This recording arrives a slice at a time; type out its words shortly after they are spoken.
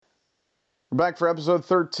We're back for episode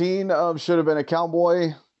 13 of Should Have Been a Cowboy,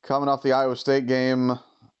 coming off the Iowa State game.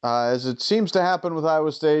 As it seems to happen with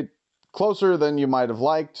Iowa State, closer than you might have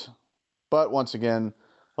liked. But once again,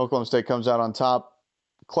 Oklahoma State comes out on top.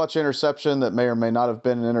 Clutch interception that may or may not have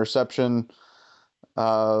been an interception.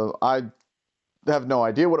 I have no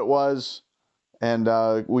idea what it was. And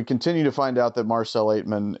we continue to find out that Marcel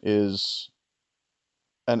Aitman is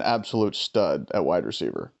an absolute stud at wide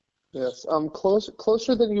receiver. Yes,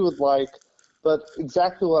 closer than you would like, but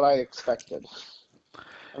exactly what I expected.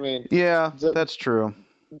 I mean, yeah, that's true.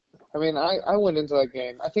 I mean, I went into that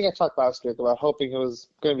game. I think I talked last week about hoping it was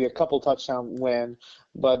going to be a couple touchdown win,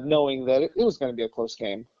 but knowing that it was going to be a close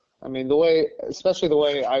game. I mean, especially the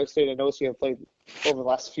way Iowa State and OC have played over the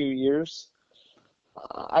last few years,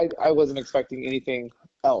 I wasn't expecting anything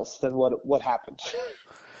else than what happened.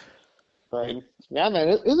 Right? Yeah, man,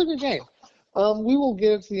 it was a good game. We will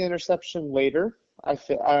get into the interception later.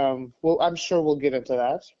 I'm sure we'll get into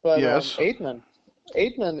that. But yes. Aitman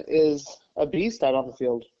is a beast out on the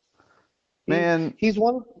field.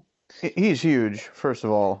 He's huge. First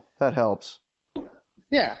of all, that helps.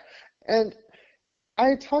 Yeah, and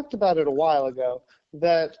I talked about it a while ago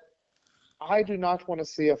that I do not want to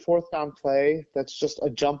see a fourth down play that's just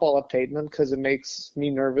a jump ball up to Aitman because it makes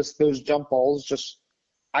me nervous. Those jump balls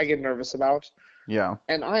I get nervous about. Yeah.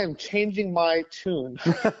 And I am changing my tune.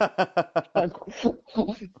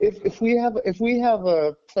 if we have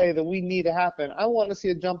a play that we need to happen, I want to see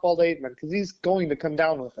a jump ball to Aitman because he's going to come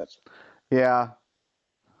down with it. Yeah.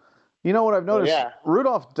 You know what I've noticed? Yeah.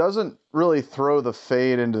 Rudolph doesn't really throw the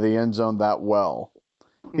fade into the end zone that well.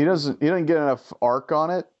 He doesn't get enough arc on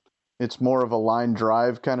it. It's more of a line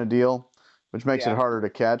drive kind of deal, which makes it harder to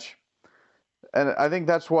catch. And I think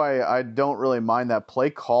that's why I don't really mind that play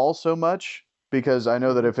call so much, because I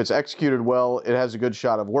know that if it's executed well, it has a good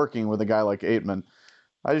shot of working with a guy like Aitman.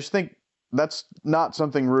 I just think that's not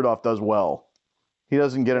something Rudolph does well. He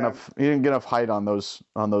doesn't get enough. He didn't get enough height on those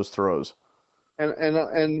throws.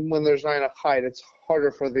 And when there's not enough height, it's harder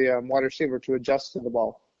for the wide receiver to adjust to the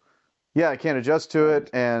ball. Yeah, I can't adjust to it,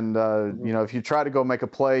 and if you try to go make a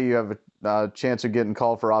play, you have a chance of getting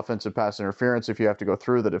called for offensive pass interference if you have to go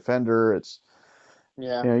through the defender.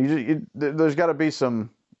 There's got to be some,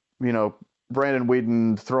 Brandon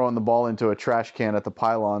Whedon throwing the ball into a trash can at the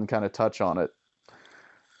pylon kind of touch on it.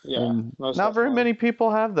 Yeah, and not very many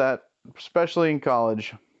people have that, especially in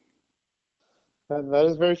college. That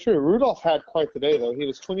is very true. Rudolph had quite the day, though. He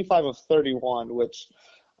was 25 of 31, which,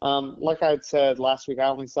 like I had said last week, I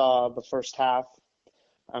only saw the first half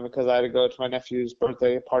because I had to go to my nephew's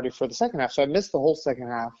birthday party for the second half, so I missed the whole second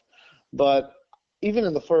half. But even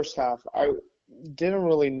in the first half, I didn't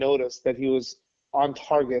really notice that he was on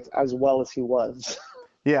target as well as he was.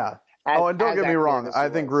 Yeah. And don't get me wrong. I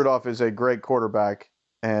think Rudolph is a great quarterback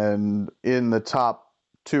and in the top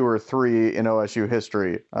 2 or 3 in OSU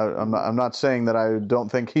history. I'm not saying that I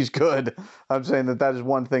don't think he's good. I'm saying that is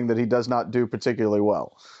one thing that he does not do particularly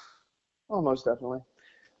well. Oh, most definitely.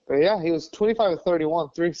 But yeah, he was 25 of 31,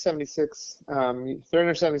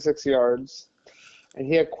 376 yards, and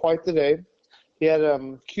he had quite the day. He had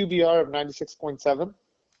QBR of 96.7,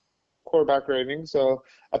 quarterback rating. So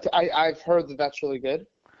I've heard that that's really good.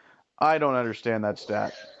 I don't understand that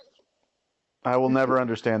stat. I will never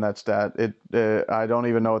understand that stat. I don't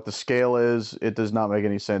even know what the scale is. It does not make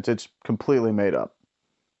any sense. It's completely made up,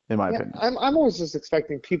 in my opinion. I'm always just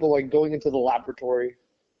expecting people going into the laboratory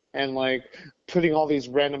and putting all these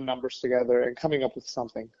random numbers together and coming up with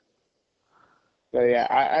something. But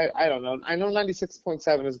yeah, I don't know. I know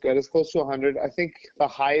 96.7 is good. It's close to 100. I think the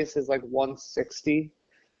highest is 160.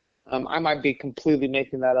 I might be completely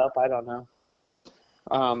making that up. I don't know.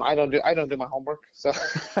 I don't do my homework, so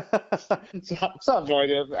I have no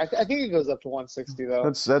idea. I think it goes up to 160 though.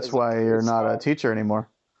 That's why you're not a teacher anymore.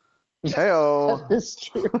 Hey-o. That is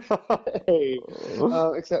true. Hey,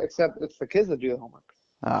 except it's the kids that do the homework.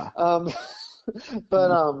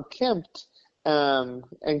 But Kemp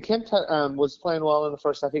was playing well in the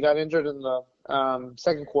first half. He got injured in the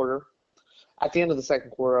second quarter, at the end of the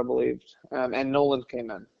second quarter, I believe, and Nolan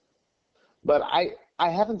came in. But I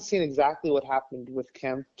haven't seen exactly what happened with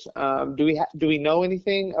Kemp. Do we know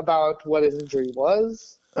anything about what his injury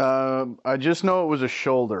was? I just know it was a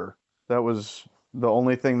shoulder. That was the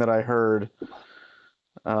only thing that I heard.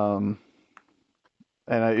 And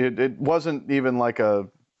it wasn't even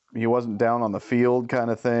he wasn't down on the field kind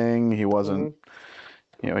of thing. He wasn't,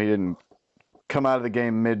 he didn't come out of the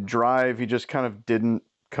game mid-drive. He just kind of didn't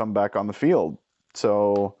come back on the field.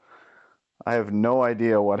 So I have no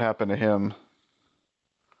idea what happened to him.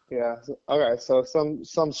 Yeah. Okay. So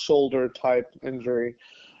some shoulder type injury.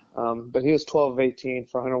 But he was 12 of 18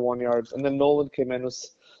 for 101 yards. And then Nolan came in,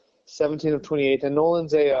 was 17 of 28. And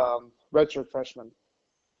Nolan's a redshirt freshman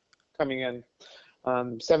coming in.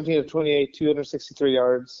 17 of 28, 263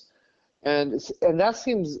 yards. And that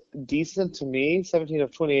seems decent to me, 17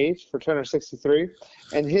 of 28 for 263.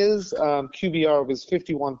 And his QBR was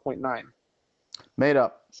 51.9. Made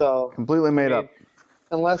up. So completely made up.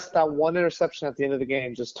 Unless that one interception at the end of the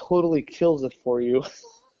game just totally kills it for you.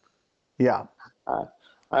 Yeah.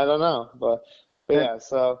 I don't know, but yeah.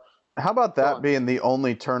 So how about that being the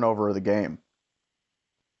only turnover of the game?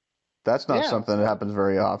 That's not something that happens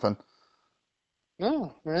very often.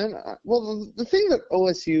 No, man. Well, the thing that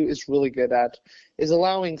OSU is really good at is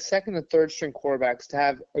allowing second and third string quarterbacks to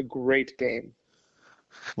have a great game.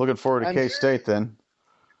 Looking forward to K-State then.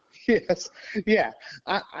 Yes. Yeah.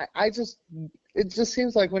 It just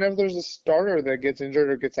seems like whenever there's a starter that gets injured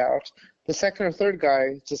or gets out, the second or third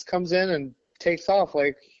guy just comes in and takes off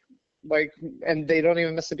like, and they don't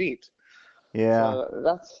even miss a beat. Yeah. So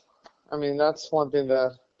that's one thing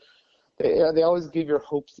that they always get your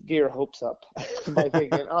hopes up by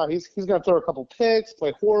thinking, oh, he's gonna throw a couple picks,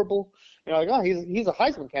 play horrible. You're like, oh, he's a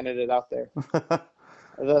Heisman candidate out there.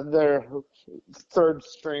 Their third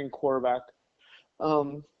string quarterback.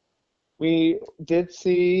 We did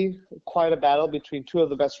see quite a battle between two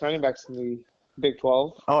of the best running backs in the Big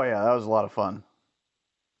 12. Oh yeah, that was a lot of fun.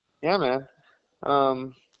 Yeah, man.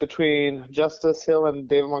 Between Justice Hill and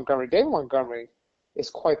David Montgomery. David Montgomery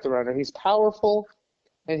is quite the runner. He's powerful,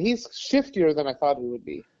 and he's shiftier than I thought he would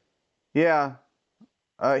be. Yeah.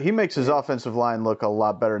 He makes his offensive line look a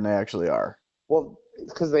lot better than they actually are. Well,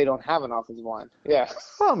 because they don't have an offensive line. Yeah.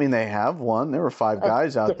 Well, I mean, they have one. There were 5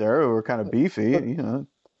 guys out there who were kind of beefy,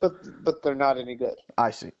 But they're not any good. I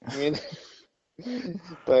see. I mean,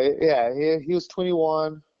 but yeah, he was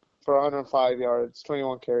 21 for 105 yards,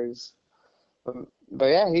 21 carries. But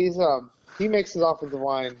yeah, he makes his offensive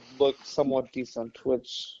line look somewhat decent,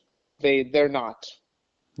 which they're not.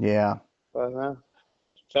 Yeah. But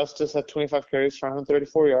Justice had 25 carries for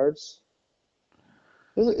 134 yards.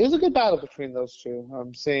 It was a good battle between those two.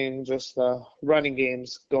 I'm seeing just running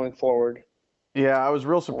games going forward. Yeah, I was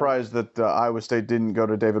real surprised that Iowa State didn't go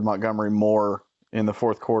to David Montgomery more in the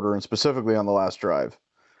fourth quarter, and specifically on the last drive.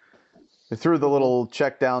 They threw the little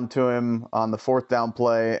check down to him on the fourth down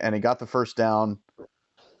play, and he got the first down.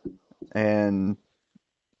 And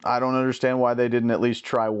I don't understand why they didn't at least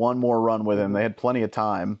try one more run with him. They had plenty of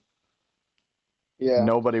time. Yeah.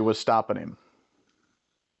 Nobody was stopping him.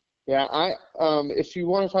 Yeah, if you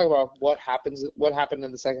want to talk about what happened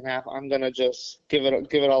in the second half, I'm gonna just give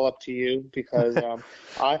it all up to you because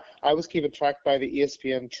I was keeping track by the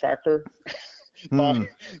ESPN tracker,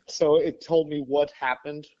 so it told me what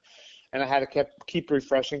happened, and I had to keep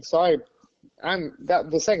refreshing. So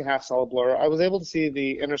the second half's all a blur. I was able to see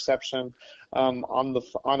the interception on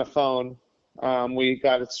a phone. We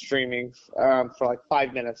got it streaming for like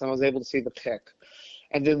 5 minutes, and I was able to see the pick.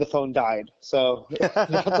 And then the phone died. So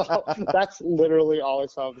that's literally all I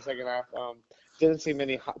saw of the second half. Didn't see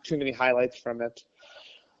too many highlights from it.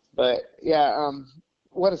 But yeah,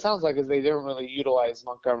 what it sounds like is they didn't really utilize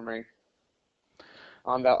Montgomery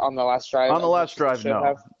on the last drive. On the last drive,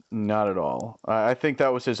 no, not at all. I think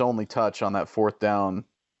that was his only touch on that fourth down.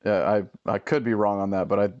 I could be wrong on that,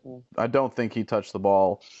 but I don't think he touched the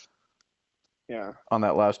ball. Yeah. On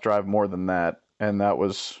that last drive more than that, and that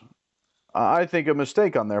was. I think a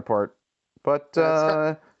mistake on their part, but as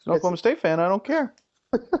an Oklahoma State fan, I don't care.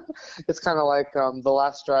 It's kind of like the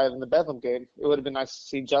last drive in the Bedlam game. It would have been nice to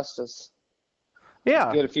see Justice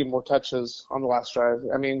get a few more touches on the last drive.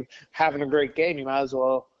 I mean, having a great game, you might as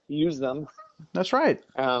well use them. That's right.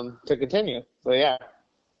 To continue. So, yeah.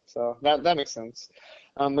 So that makes sense.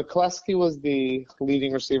 McCleskey was the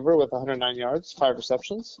leading receiver with 109 yards, 5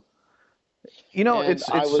 receptions. It's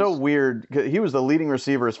so weird. He was the leading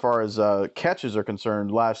receiver as far as catches are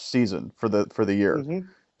concerned last season for the year. Mm-hmm.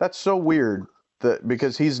 That's so weird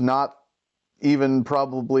because he's not even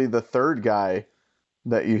probably the third guy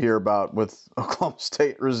that you hear about with Oklahoma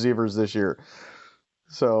State receivers this year.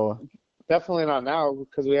 So definitely not now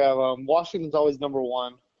because we have Washington's always number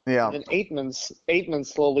 1. Yeah. And Aitman's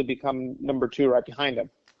slowly become number 2 right behind him.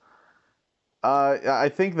 I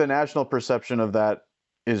think the national perception of that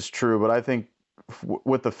is true, but I think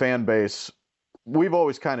with the fan base, we've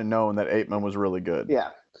always kind of known that Aitman was really good. Yeah.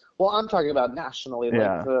 Well, I'm talking about nationally.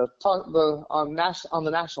 Yeah. Like on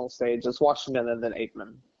the national stage, it's Washington and then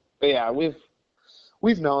Aitman. But yeah,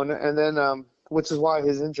 we've known, and then which is why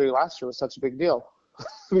his injury last year was such a big deal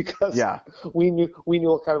because we knew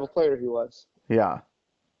what kind of a player he was. Yeah.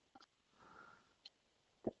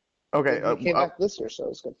 Okay, He came back this year, so it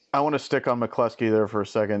was good. I want to stick on McCluskey there for a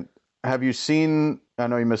second. Have you seen? I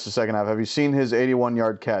know you missed the second half. Have you seen his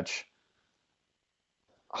 81-yard catch?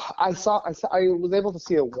 I was able to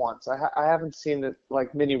see it once. I haven't seen it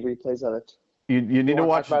like many replays of it. You need to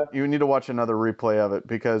want to talk watch. about it? You need to watch another replay of it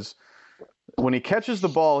because when he catches the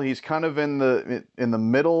ball, he's kind of in the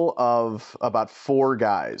middle of about four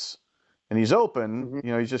guys, and he's open. Mm-hmm.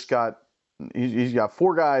 You know, he's got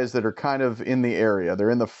four guys that are kind of in the area. They're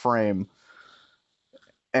in the frame,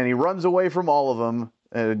 and he runs away from all of them.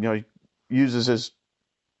 And he uses his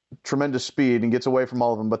tremendous speed and gets away from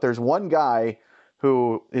all of them. But there's one guy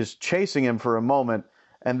who is chasing him for a moment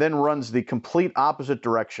and then runs the complete opposite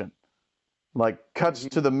direction, like cuts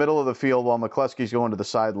to the middle of the field while McCluskey's going to the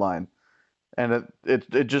sideline. And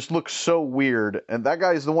it just looks so weird. And that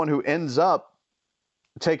guy is the one who ends up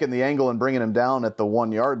taking the angle and bringing him down at the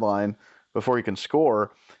 1 yard line before he can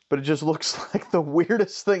score. But it just looks like the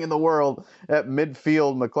weirdest thing in the world. At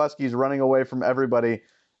midfield, McCluskey's running away from everybody,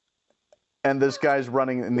 and this guy's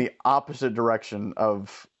running in the opposite direction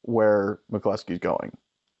of where McCluskey's going.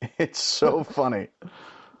 It's so funny.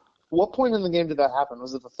 What point in the game did that happen?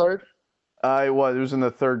 Was it the third? It was in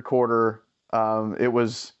the third quarter. It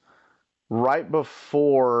was right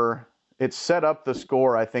before it set up the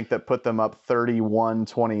score, I think, that put them up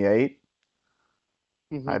 31-28.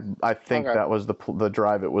 Mm-hmm. I think that was the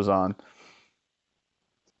drive it was on.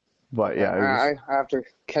 But yeah, I have to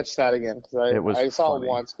catch that again because I saw it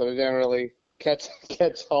once, but I didn't really catch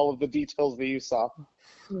all of the details that you saw.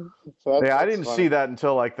 So I didn't see that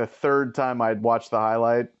until like the third time I'd watched the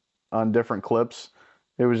highlight on different clips.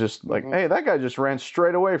 It was just like, hey, that guy just ran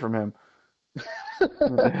straight away from him.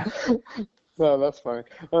 No, that's funny.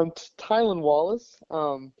 Tylan Wallace,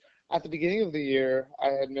 at the beginning of the year, I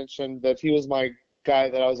had mentioned that he was my guy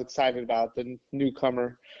that I was excited about, the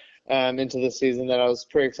newcomer into the season that I was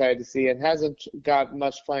pretty excited to see, and hasn't got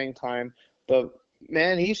much playing time. But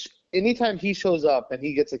man, anytime he shows up and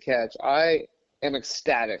he gets a catch, I am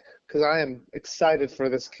ecstatic because I am excited for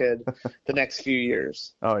this kid the next few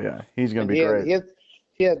years. Oh yeah, he's gonna be great.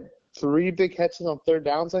 He had 3 big catches on third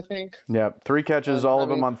downs, I think. Yeah, 3 catches, all of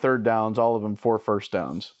them on third downs, all of them 4 first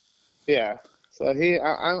downs. Yeah, so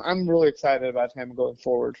I'm really excited about him going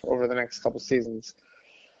forward over the next couple seasons.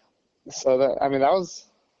 So that was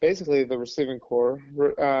basically the receiving core.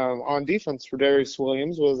 On defense, Rodarius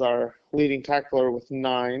Williams was our leading tackler with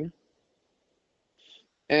 9.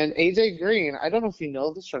 And AJ Green, I don't know if you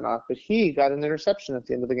know this or not, but he got an interception at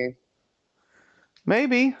the end of the game.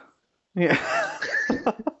 Maybe. Yeah.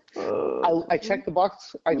 I checked the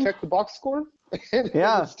box. I checked the box score, and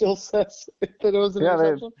it still says that it was an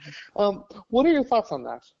interception. What are your thoughts on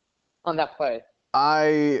that? On that play?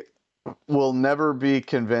 I will never be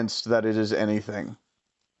convinced that it is anything.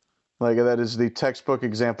 Like that is the textbook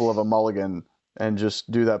example of a mulligan, and just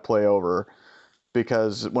do that play over.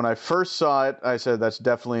 Because when I first saw it, I said that's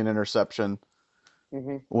definitely an interception.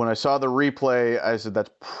 Mm-hmm. When I saw the replay, I said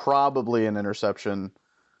that's probably an interception.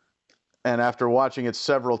 And after watching it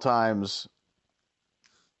several times,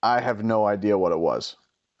 I have no idea what it was.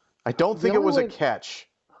 I don't think it was a catch.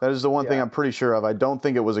 That is the one thing I'm pretty sure of. I don't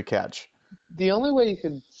think it was a catch. The only way you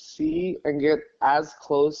could see and get as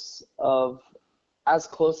close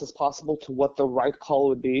as possible to what the right call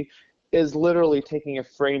would be is literally taking it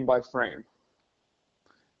frame by frame.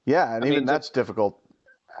 Yeah, and even that's difficult.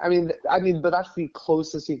 I mean, but that's the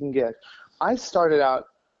closest you can get. I started out,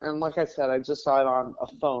 and like I said, I just saw it on a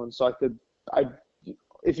phone, so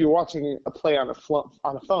if you're watching a play on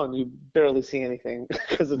a phone, you barely see anything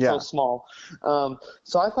because it's so small.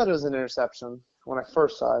 So I thought it was an interception when I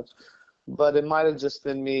first saw it, but it might have just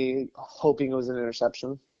been me hoping it was an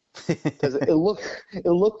interception because it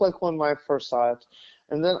looked like one when I first saw it,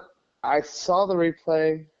 and then I saw the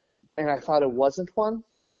replay, and I thought it wasn't one.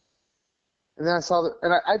 And then I saw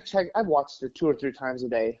and I've watched it 2 or 3 times a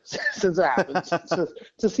day since it happened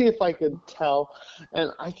to see if I could tell.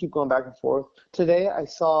 And I keep going back and forth. Today I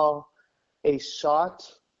saw a shot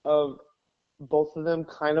of both of them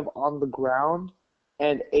kind of on the ground,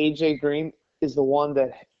 and AJ Green is the one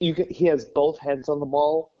that he has both heads on the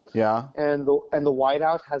ball. Yeah. And the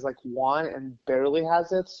wideout has like one and barely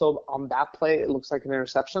has it. So on that play, it looks like an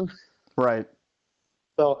interception. Right.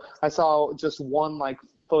 So I saw just one like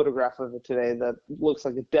photograph of it today that looks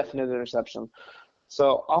like a definite interception.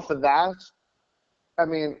 So off of that, I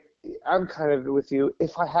mean, I'm kind of with you.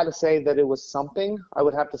 If I had to say that it was something, I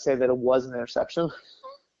would have to say that it was an interception.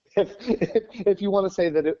 If you want to say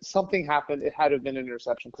that something happened, it had to have been an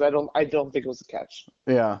interception because I don't think it was a catch.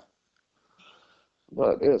 Yeah.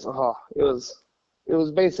 But it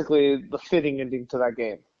was basically the fitting ending to that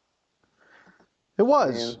game. It I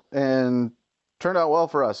was, mean, and turned out well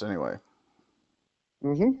for us anyway.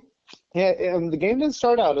 hmm yeah, and the game didn't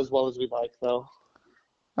start out as well as we'd like, though.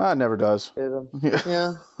 It never does. It,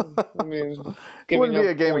 yeah, I mean, It wouldn't giving be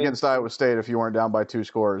a up game against points. Iowa State if you weren't down by 2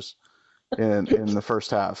 scores in the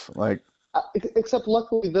first half. Like, Except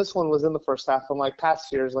luckily this one was in the first half, unlike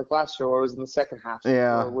past years, like last year where it was in the second half, where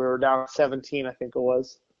yeah, we were down 17, I think it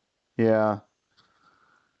was. yeah.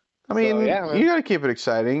 I So mean, yeah, you man. got to keep it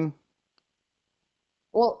exciting.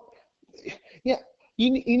 Well, yeah,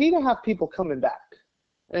 you need to have people coming back,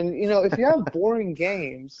 and if you have boring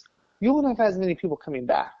games, you won't have as many people coming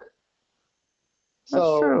back.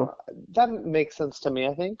 That's true. So that makes sense to me,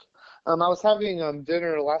 I think. I was having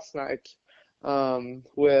dinner last night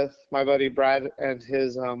with my buddy Brad and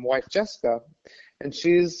his wife Jessica, and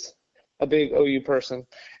she's a big OU person,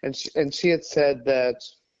 and she had said that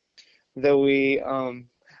we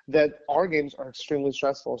that our games are extremely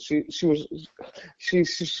stressful. She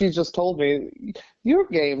just told me your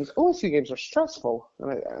games, OSU games are stressful,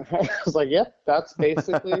 and I was like, yep, that's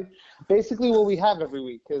basically what we have every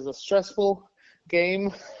week is a stressful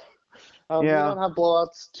game. We Yeah. don't have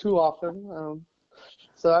blowouts too often,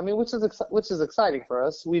 so I mean, which is exciting for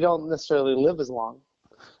us. We don't necessarily live as long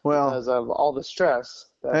Well, because of all the stress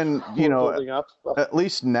that and we're building up. at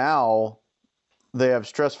least now they have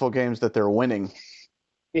stressful games that they're winning.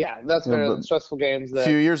 Yeah, that's You know, better but than stressful games a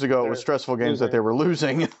few that years ago it was they're stressful games that losing. they were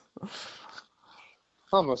losing.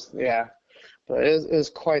 Almost, yeah. But it is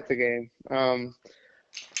quite the game.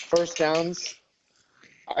 First downs,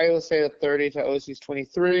 Iowa State at 30 to OSU's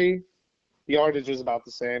 23. Yardage was about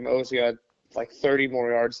the same. OSU had like 30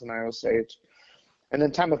 more yards than Iowa State. And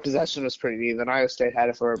then time of possession was pretty even. Iowa State had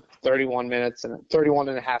it for 31 minutes and 31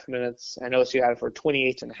 and a half minutes, and OSU had it for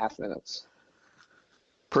 28 and a half minutes.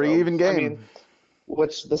 Pretty So, even I game. mean,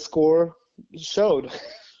 which the score showed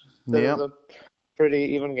that it was Yep. a pretty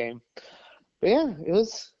even game. But yeah, it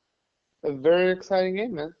was a very exciting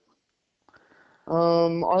game, man.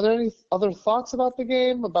 Are there any other thoughts about the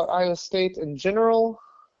game, about Iowa State in general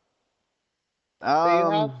that you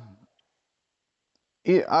have? Um,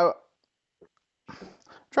 yeah, I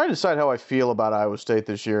trying to decide how I feel about Iowa State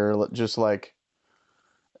this year. Just like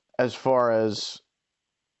as far as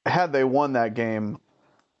had they won that game,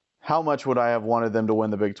 how much would I have wanted them to win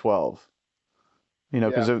the Big 12?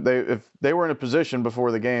 Because Yeah, if they were in a position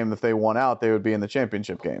before the game, if they won out, they would be in the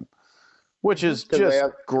championship game, which is because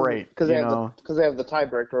just great. they have the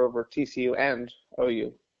tiebreaker over TCU and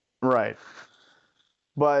OU. Right.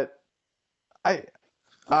 But I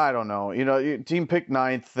I don't know. Team picked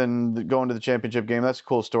ninth and going to the championship game. That's a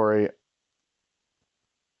cool story.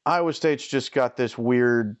 Iowa State's just got this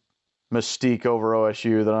weird mystique over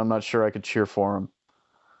OSU that I'm not sure I could cheer for them.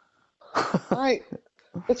 I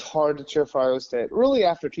It's hard to cheer for Iowa State. Really,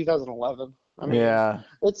 after 2011, I mean, Yeah.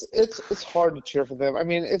 it's hard to cheer for them. I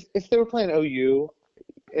mean, if they were playing OU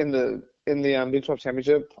in the Big 12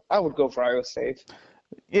 championship, I would go for Iowa State to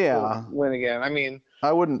Yeah. win again. I mean,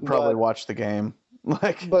 I wouldn't probably but watch the game.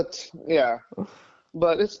 Like, but yeah,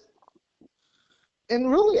 but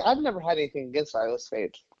and really, I've never had anything against Iowa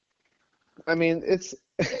State. I mean,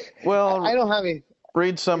 I well, don't have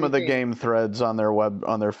read some of the anything. game threads on their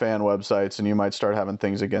fan websites and you might start having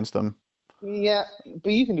things against them. Yeah,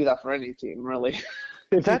 but you can do that for any team, really.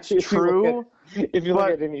 That's If you look true, if you look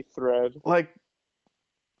but at any thread. like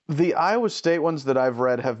the Iowa State ones that I've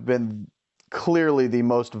read have been clearly the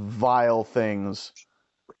most vile things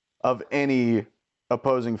of any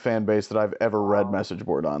opposing fan base that I've ever read Wow. message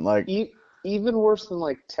board on. Like, Even worse than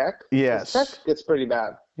like Tech, because Tech yes, gets pretty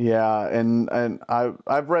bad. yeah, and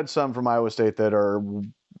I've read some from Iowa State that are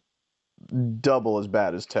double as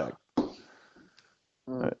bad as Tech.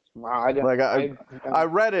 Wow, I don't. Like I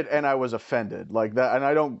read it and I was offended like that, and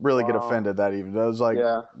I don't really get Wow. offended that even. I was like,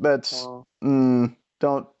 Yeah. that's Wow.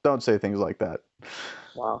 don't say things like that.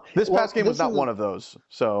 Wow. This Well, past game was not one of those,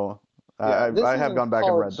 so yeah, this I have isn't gone back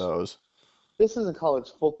and read college. those. This isn't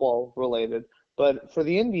college football related, but for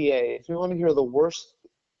the NBA, if you want to hear the worst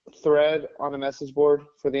thread on a message board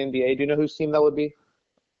for the NBA, do you know whose team that would be?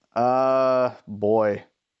 Boy.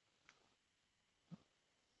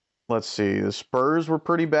 Let's see. The Spurs were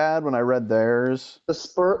pretty bad when I read theirs. The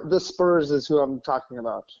Spurs is who I'm talking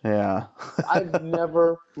about. Yeah. I've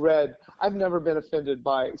never been offended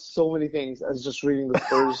by so many things as just reading the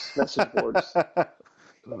Spurs message boards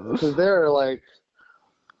because they're like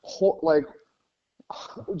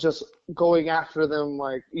just going after them,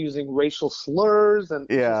 like using racial slurs and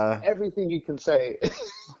Yeah. just everything you can say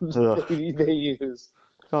they use.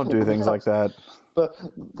 Don't do things like that. But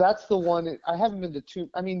that's the one I haven't been to two.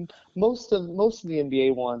 I mean, most of the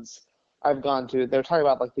NBA ones, I've gone to, they're talking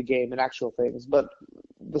about like the game and actual things, but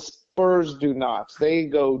the Spurs do not. They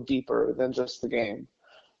go deeper than just the game.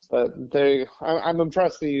 But I'm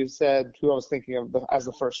impressed that you said who I was thinking of as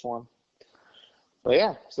the first one. But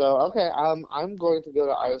yeah, so okay, I'm going to go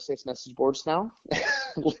to Iowa State's message boards now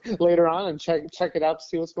later on and check it out to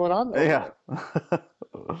see what's going on. Yeah.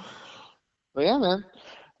 But yeah, man,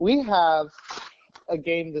 we have a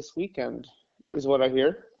game this weekend, is what I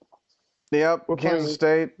hear. Yep, Kansas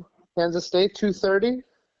State. Kansas State, 2:30.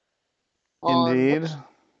 Indeed. Do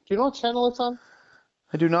you know what channel it's on?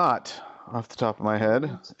 I do not, off the top of my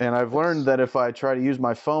head. And I've learned that if I try to use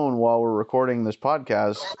my phone while we're recording this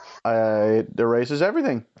podcast, it erases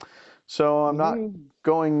everything. So I'm not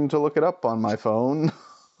going to look it up on my phone.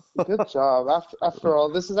 Good job. After all,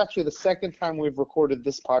 this is actually the second time we've recorded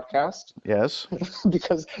this podcast. Yes.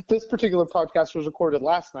 Because this particular podcast was recorded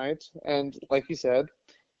last night, and like you said,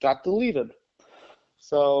 got deleted.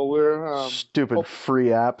 So we're stupid free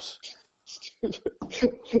apps.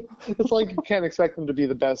 It's like you can't expect them to be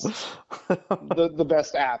the best, the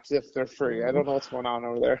best apps if they're free. I don't know what's going on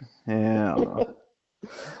over there. Yeah. I don't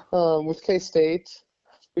know. With K-State,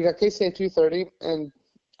 we got K-State 2:30, and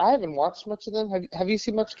I haven't watched much of them. Have you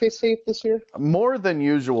seen much K-State this year? More than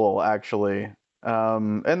usual, actually.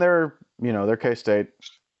 And they're K-State.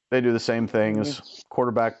 They do the same things.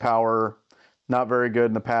 Quarterback power, not very good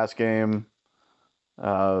in the pass game.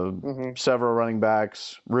 Several running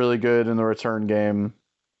backs, really good in the return game.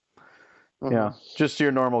 Yeah, just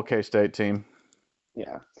your normal K-State team.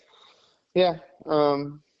 Yeah.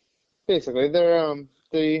 Basically,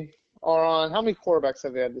 they are on. How many quarterbacks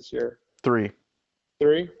have they had this year? 3.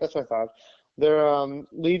 3? That's what I thought. Their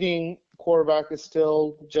leading quarterback is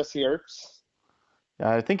still Jesse Ertz.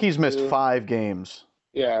 Yeah, I think he's missed 5 games.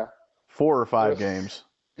 Yeah. 4 or 5 games.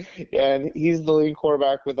 Yeah, and he's the leading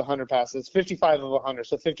quarterback with 100 passes, 55 of 100,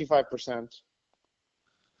 so 55%.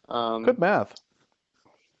 Good math.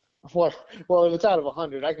 Well, if it's out of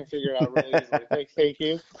 100, I can figure it out really easily. Thank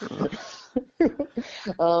you.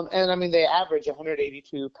 And I mean, they average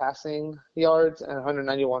 182 passing yards and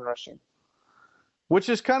 191 rushing. Which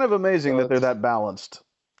is kind of amazing that they're that balanced.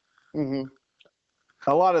 Mm-hmm.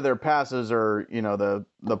 A lot of their passes are,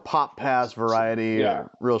 the pop pass variety,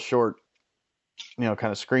 real short, kind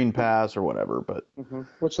of screen pass or whatever. But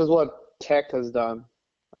which is what Tech has done,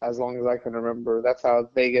 as long as I can remember. That's how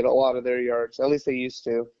they get a lot of their yards. At least they used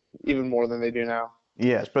to, even more than they do now.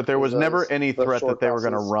 Yes, but there was never any threat that they were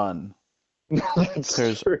going to run.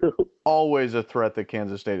 There's true. Always a threat that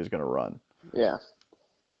Kansas State is going to run. Yeah.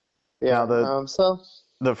 Yeah. Now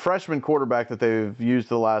the freshman quarterback that they've used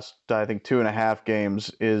the last, I think, 2.5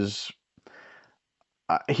 games is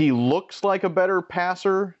he looks like a better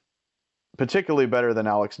passer, particularly better than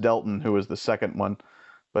Alex Delton, who was the second one.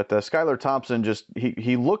 But Skylar Thompson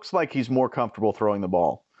he looks like he's more comfortable throwing the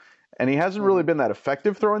ball, and he hasn't really been that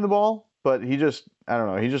effective throwing the ball. But he just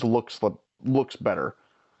looks better.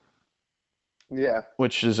 Yeah.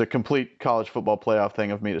 Which is a complete college football playoff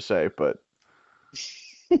thing of me to say, but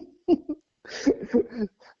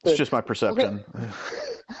it's just my perception. Okay.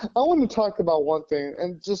 I want to talk about one thing,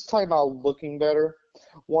 and just talk about looking better.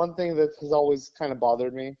 One thing that has always kind of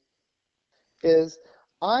bothered me is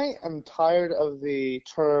I am tired of the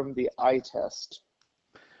term the eye test.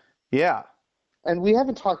 Yeah. And we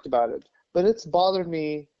haven't talked about it, but it's bothered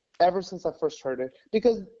me ever since I first heard it,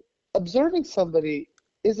 because observing somebody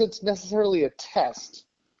isn't necessarily a test.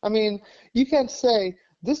 I mean, you can't say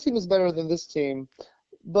this team is better than this team,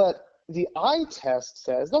 but the eye test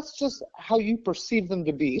says that's just how you perceive them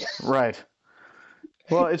to be. Right.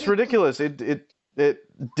 Well, it's ridiculous. It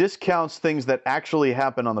discounts things that actually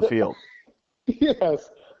happen on the field.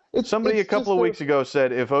 Yes. Somebody a couple of weeks ago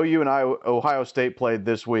said if OU and Ohio State played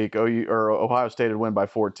this week, Ohio State would win by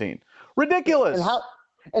 14. Ridiculous.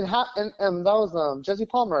 And that was Jesse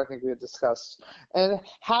Palmer, I think we had discussed. And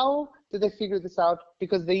how did they figure this out?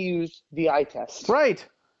 Because they used the eye test. Right.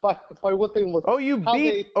 By what they look. You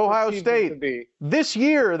beat Ohio State this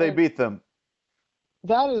year. They beat them.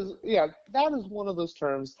 That is one of those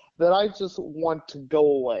terms that I just want to go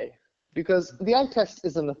away, because the eye test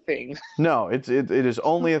isn't a thing. No, it is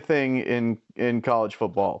only a thing in college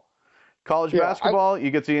football. College basketball,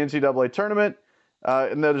 you get to the NCAA tournament.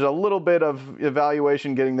 And there's a little bit of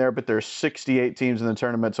evaluation getting there, but there's 68 teams in the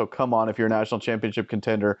tournament. So come on, if you're a national championship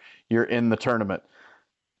contender, you're in the tournament.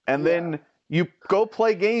 And then you go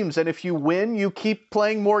play games, and if you win, you keep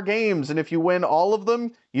playing more games. And if you win all of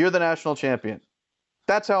them, you're the national champion.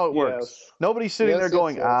 That's how it works. Yes. Nobody's sitting there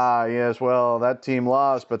going, well, that team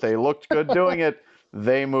lost, but they looked good doing it.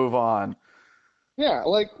 They move on. Yeah,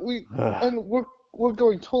 like we're we're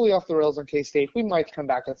going totally off the rails on K-State. We might come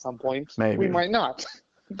back at some point. Maybe. We might not.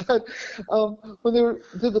 But when they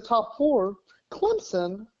did the top 4,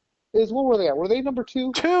 Clemson is, what were they at? Were they number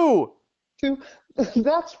 2? 2!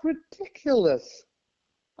 That's ridiculous.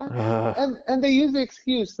 And they use the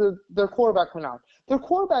excuse that their quarterback went out. Their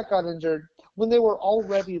quarterback got injured when they were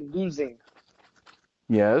already losing.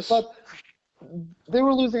 Yes. But they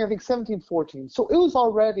were losing, I think, 17-14. So it was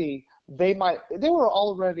already, they were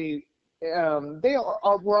already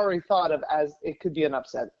thought of as it could be an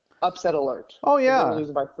upset alert. Oh, yeah. They were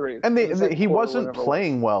losing by 3. And he wasn't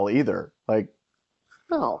playing well either. Like,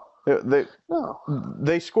 no.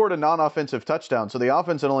 They scored a non-offensive touchdown, so the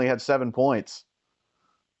offense only had 7 points.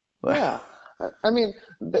 Yeah. I mean,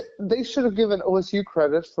 they should have given OSU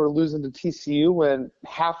credit for losing to TCU when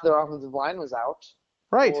half their offensive line was out.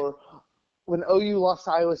 Right. Or when OU lost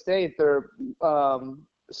to Iowa State, their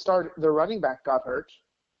running back got hurt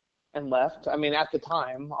and left. I mean, at the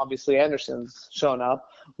time, obviously Anderson's shown up,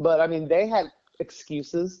 but I mean, they had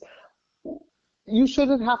excuses. You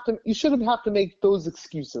shouldn't have to make those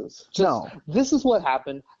excuses. No. This is what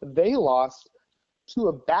happened. They lost to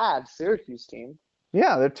a bad Syracuse team.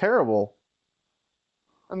 Yeah, they're terrible.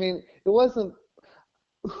 I mean, it wasn't.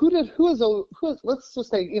 Let's just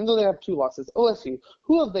say, even though they have 2 losses, OSU,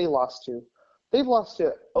 who have they lost to? They've lost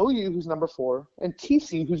to OU, who's number 4, and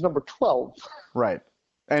TCU, who's number 12. Right.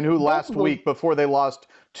 And who last week, before they lost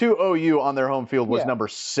to OU on their home field, was number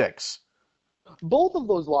 6. Both of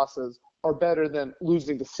those losses are better than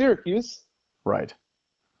losing to Syracuse. Right.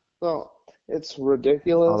 So it's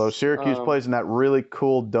ridiculous. Although Syracuse plays in that really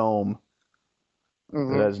cool dome.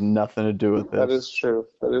 Mm-hmm. It has nothing to do with this. That is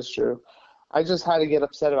true. I just had to get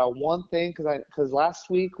upset about one thing because last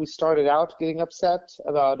week we started out getting upset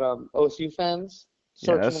about OSU fans,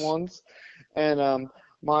 certain ones, and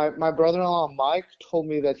my brother-in-law Mike told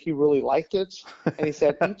me that he really liked it, and he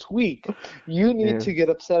said each week you need to get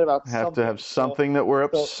upset about something. Have to have something that we're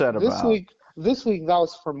upset about. This week that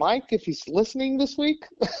was for Mike if he's listening this week.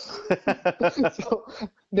 So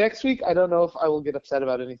next week I don't know if I will get upset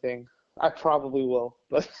about anything. I probably will,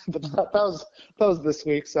 but that was this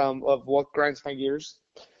week's of what grinds my gears.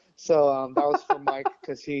 So that was from Mike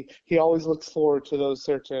because he always looks forward to those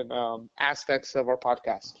certain aspects of our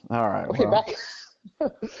podcast. All right. Okay, back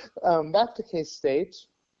to K-State.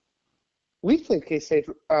 We've played K-State.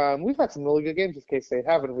 We've had some really good games with K-State,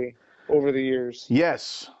 haven't we, over the years?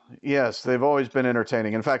 Yes, they've always been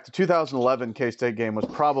entertaining. In fact, the 2011 K-State game was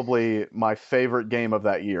probably my favorite game of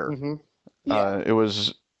that year. Mm-hmm. Yeah.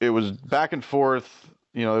 It was back and forth.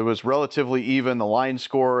 You know, it was relatively even. The line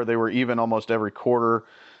score, they were even almost every quarter.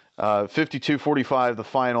 52-45 the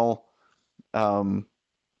final. And,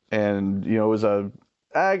 you know, it was a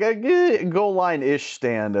goal line-ish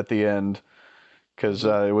stand at the end because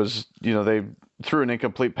it was, you know, they threw an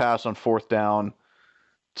incomplete pass on 4th down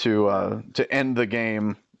to end the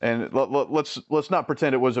game. And let's not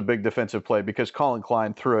pretend it was a big defensive play because Colin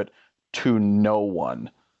Klein threw it to no one.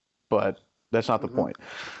 But that's not the point.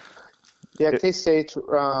 Yeah, K-State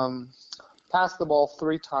passed the ball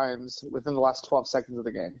 3 times within the last 12 seconds of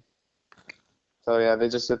the game. So, yeah, they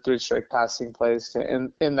just did 3 straight passing plays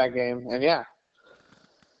to in that game. And, yeah,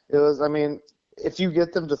 it was, I mean, if you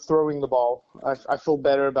get them to throwing the ball, I feel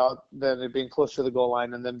better about than it being close to the goal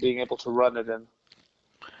line and then being able to run it in.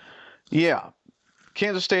 Yeah.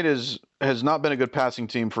 Kansas State has not been a good passing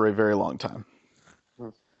team for a very long time.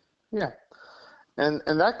 Yeah. And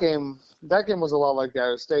that game was a lot like the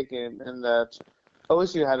Iowa State game in that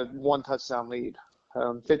OSU had a 1 touchdown lead.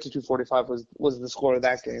 52-45 was the score of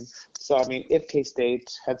that game. So, I mean, if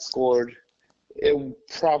K-State had scored, it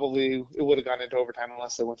would have gone into overtime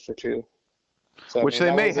unless they went for 2. So, Which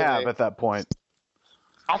they may have at that point.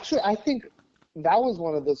 Actually, I think that was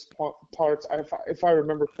one of those parts, if I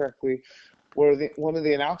remember correctly, where one of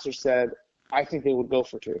the announcers said, I think they would go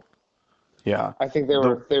for 2. Yeah. I think they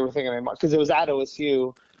were thinking they might, because it was at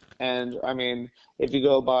OSU, and I mean, if you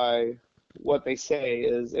go by what they say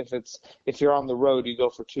is if you're on the road you go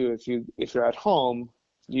for 2. If you're at home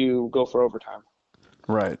you go for overtime.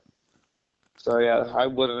 Right. So yeah, I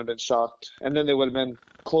wouldn't have been shocked. And then they would have been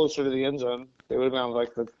closer to the end zone. They would have been on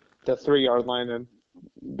like the 3-yard line and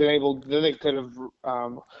then they could have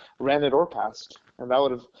ran it or passed, and that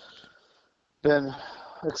would have been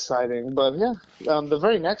exciting. But yeah, the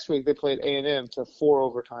very next week they played A&M to 4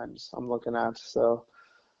 overtimes. I'm looking at, so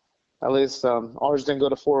at least ours didn't go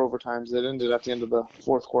to 4 overtimes. It ended at the end of the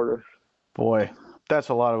 4th quarter. Boy, that's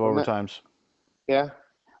a lot of overtimes. Yeah,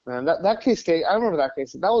 man. That K-State, I remember that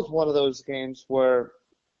K-State. That was one of those games where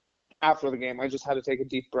after the game I just had to take a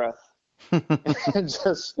deep breath and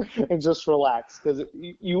just relax because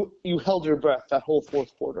you held your breath that whole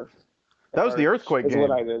fourth quarter. That was the earthquake is game.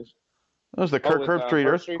 what I did. That was the Kirk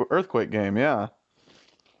Herbstreit earthquake game. Yeah.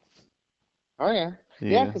 Oh yeah.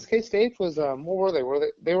 Yeah, because K-State was what were they?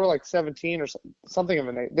 They were like 17 or something of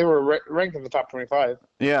a. They were ranked in the top 25.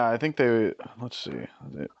 Yeah, I think they. Let's see.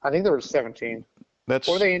 I think they were 17. That's.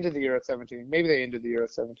 Or they ended the year at 17. Maybe they ended the year at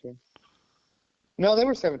 17. No, they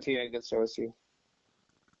were 17 against OSU.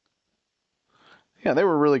 Yeah, they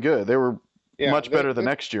were really good. They were much better the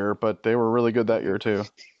next year, but they were really good that year too.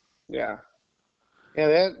 Yeah. Yeah,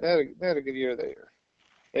 they had a good year that year.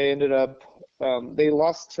 They ended up they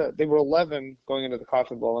lost they were 11 going into the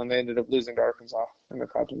Cotton Bowl, and they ended up losing to Arkansas in the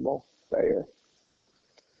Cotton Bowl that year.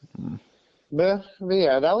 But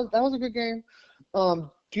yeah, that was a good game.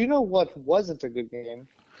 Do you know what wasn't a good game?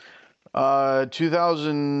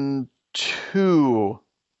 2002.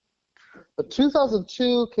 The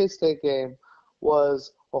 2002 K-State game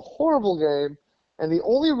was a horrible game, and the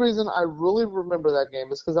only reason I really remember that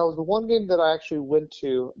game is because that was the one game that I actually went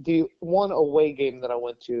to, the one away game that I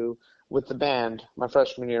went to with the band my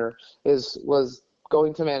freshman year was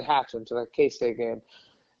going to Manhattan to that K-State game,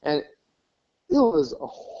 and it was a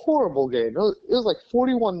horrible game. It was like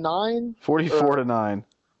 41-9. 44-9.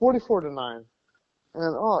 44-9.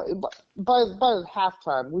 And by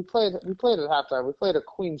halftime, we played at halftime. We played a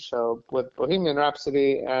Queen show with Bohemian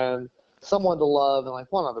Rhapsody and Someone to Love and like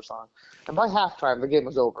one other song. And by halftime, the game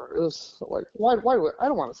was over. It was like, why I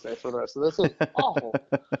don't want to stay for the rest of this. It was awful.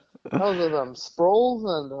 That was with Sproles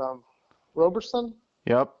and Roberson.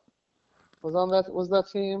 Yep. Was that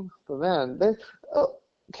team? But man,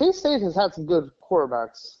 K-State has had some good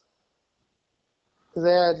quarterbacks.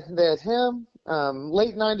 They had him.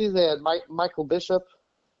 Late 90s, they had Michael Bishop.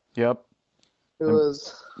 Yep.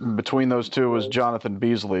 Between those two was Jonathan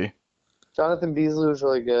Beasley. Jonathan Beasley was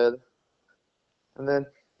really good. And then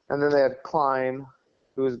they had Klein,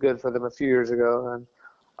 who was good for them a few years ago. And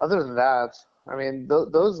other than that, I mean,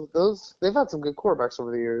 those they've had some good quarterbacks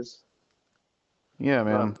over the years. Yeah,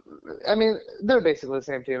 man. I mean, they're basically the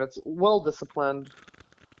same team. It's well disciplined.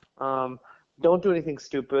 Don't do anything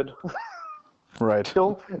stupid. Right.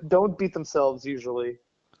 Don't beat themselves usually.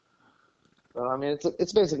 I mean,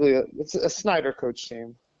 it's basically a Snyder coach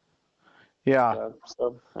team. Yeah.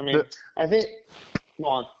 So I mean, I think. Go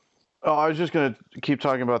on. Oh, I was just gonna keep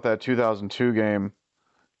talking about that 2002 game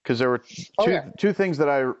because there were two things that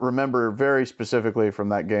I remember very specifically from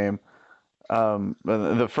that game.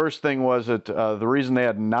 The first thing was that the reason they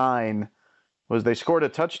had 9 was they scored a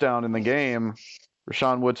touchdown in the game.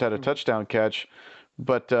 Rashawn Woods had a touchdown catch,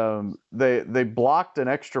 but they blocked an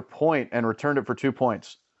extra point and returned it for 2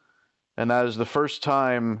 points. And that is the first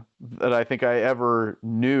time that I think I ever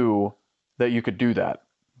knew that you could do that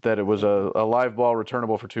it was a live ball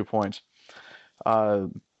returnable for 2 points. The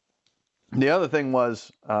other thing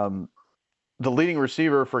was the leading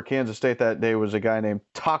receiver for Kansas State that day was a guy named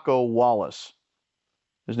Taco Wallace.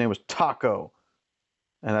 His name was Taco,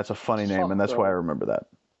 and that's a funny name, and that's why I remember that.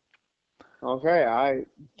 Okay, I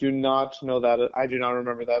do not know that. I do not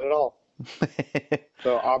remember that at all.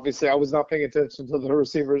 So obviously, I was not paying attention to the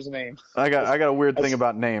receiver's name. I got a weird thing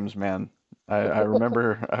about names, man. I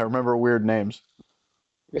remember weird names.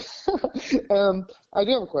 I do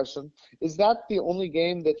have a question. Is that the only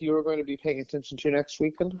game that you are going to be paying attention to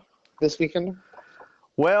this weekend?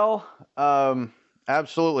 Well,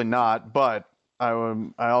 absolutely not. But I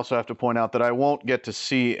also have to point out that I won't get to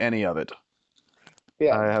see any of it.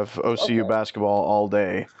 Yeah. I have OCU basketball all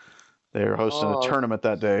day. They're hosting a tournament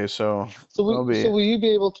that day, so will you be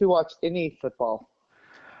able to watch any football?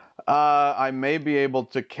 I may be able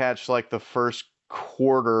to catch like the first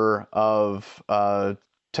quarter of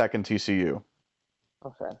Tech and TCU.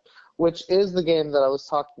 Okay, which is the game that I was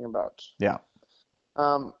talking about. Yeah.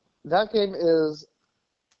 That game is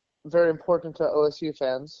very important to OSU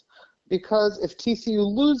fans because if TCU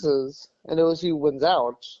loses and OSU wins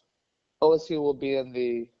out, OSU will be in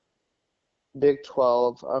the Big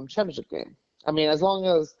 12 championship game. I mean, as long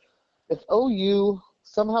as if OU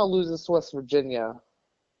somehow loses to West Virginia,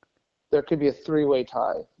 there could be a 3-way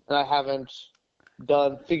tie, and I haven't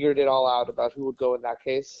figured it all out about who would go in that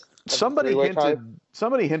case. Somebody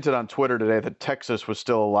hinted on Twitter today that Texas was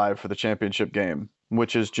still alive for the championship game,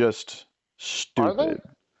 which is just stupid. Are they?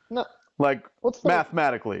 No. Like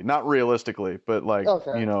mathematically, not realistically, but like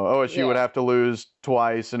OSU would have to lose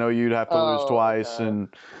twice, and OU'd have to lose twice, and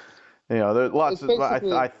there's lots of.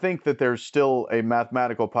 I think that there's still a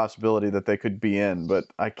mathematical possibility that they could be in, but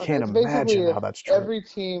I can't imagine how that's true. Every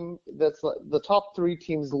team that's the top 3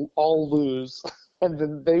 teams all lose, and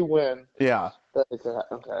then they win. Yeah.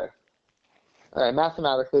 Okay. All right,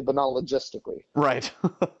 mathematically, but not logistically. Right.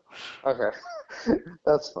 Okay,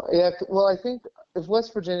 that's fine. Yeah, well, I think if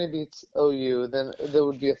West Virginia beats OU, then there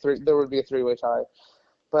would be a three-way tie.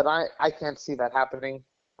 But I can't see that happening.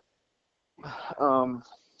 Um,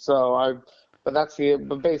 but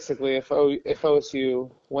basically, if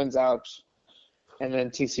OSU wins out and then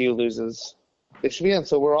TCU loses, it should be in.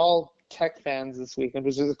 So we're all Tech fans this weekend,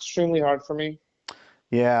 which is extremely hard for me.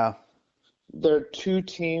 Yeah. There are two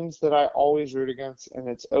teams that I always root against, and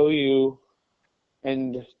it's OU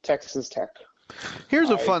and Texas Tech. Here's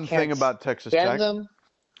a fun thing about Texas Tech. Them.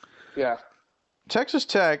 Yeah. Texas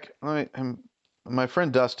Tech, my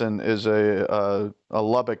friend Dustin is a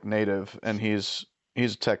Lubbock native, and he's a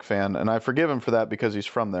Tech fan, and I forgive him for that because he's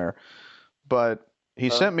from there. But he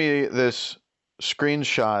sent me this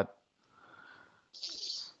screenshot.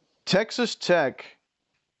 Texas Tech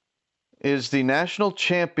is the national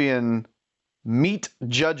champion meat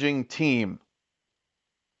judging team.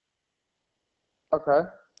 Okay.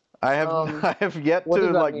 I have yet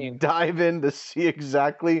to dive in to see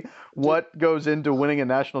exactly what goes into winning a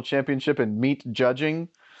national championship in meat judging,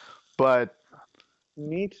 but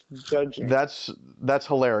meat judging. That's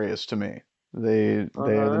hilarious to me. They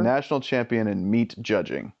are the national champion in meat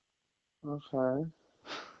judging. Okay.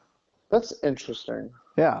 That's interesting.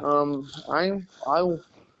 Yeah. I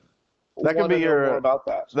that can be your more about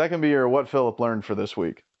that. That can be your what Philip learned for this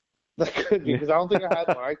week. That could be, because I don't think I had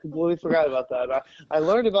one. I completely forgot about that. I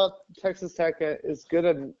learned about Texas Tech is good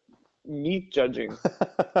at meat judging.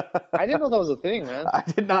 I didn't know that was a thing, man. I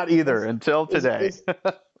did not either until today.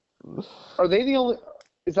 Are they the only?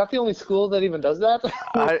 Is that the only school that even does that?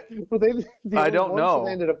 Were they the I don't know.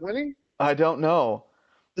 They ended up winning. I don't know.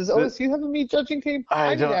 Does OSU have a meat judging team?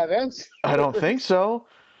 I don't have answers. I don't think so.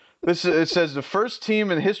 It says the first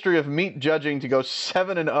team in history of meat judging to go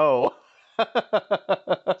 7-0.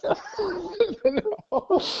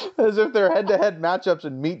 As if they're head-to-head matchups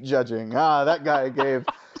in meat judging. That guy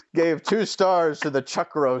gave 2 stars to the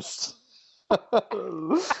chuck roast.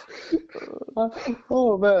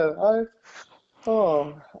 Oh man,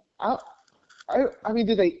 I mean,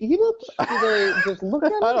 do they eat it? Do they just look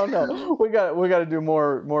at it? I don't know. We got to do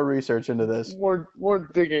more research into this. More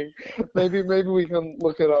digging. Maybe we can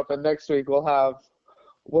look it up, and next week we'll have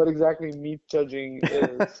what exactly meat judging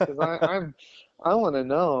is, because I want to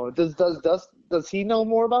know. Does he know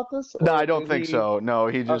more about this? No, I don't think so. No,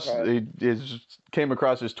 he just he just came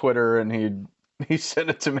across his Twitter and he sent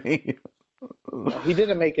it to me. He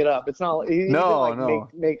didn't make it up. It's not. He didn't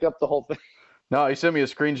make up the whole thing. No, he sent me a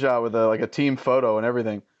screenshot with a team photo and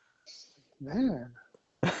everything. Man,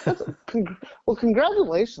 well,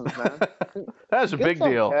 congratulations, man. That's a big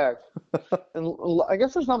deal. And I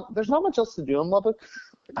guess there's not much else to do in Lubbock.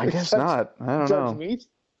 I guess not. I don't know. Meat.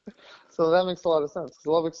 So that makes a lot of sense, because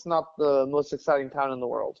Lubbock's not the most exciting town in the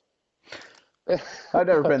world. I've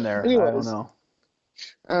never been there. Anyways, I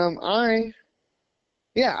don't know.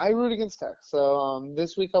 I root against Tech. So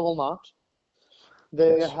this week I will not.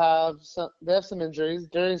 They have some injuries.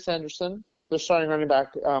 Darius Anderson, their starting running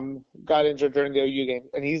back, got injured during the OU game,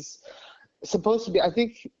 and he's supposed to be. I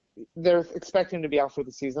think they're expecting him to be out for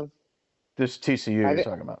the season. This TCU you're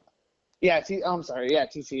talking about? Yeah, I'm sorry. Yeah,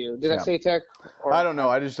 TCU. Did I say Tech? I don't know.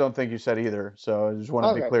 I just don't think you said either. So I just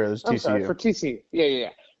want to be clear. This is TCU. I'm sorry, for TCU.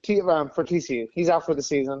 Yeah. For TCU, he's out for the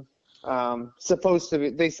season. Supposed to be.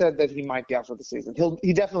 They said that he might be out for the season.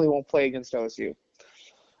 He definitely won't play against OSU.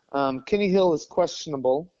 Kenny Hill is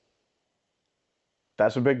questionable.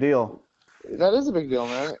 That's a big deal. That is a big deal,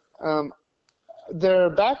 man.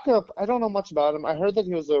 Their backup, I don't know much about him. I heard that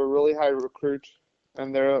he was a really high recruit,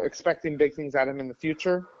 and they're expecting big things out of him in the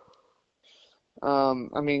future. I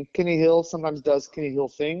mean, Kenny Hill sometimes does Kenny Hill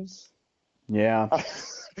things. Yeah.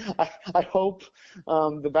 I hope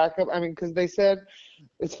the backup. I mean, because they said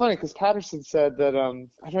it's funny because Patterson said that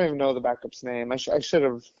I don't even know the backup's name. I should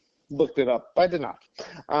have looked it up, but I did not.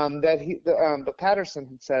 But Patterson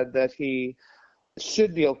had said that he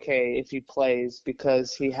should be okay if he plays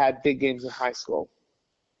because he had big games in high school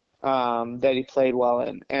that he played well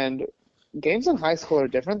in, and games in high school are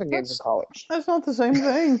different than games in college. That's not the same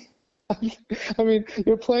thing. I mean,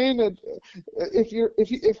 you're playing it.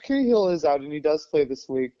 If Kenny Hill is out and he does play this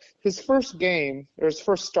week, his first game or his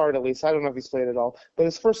first start at least, I don't know if he's played at all, but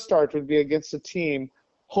his first start would be against a team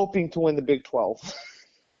hoping to win the Big 12.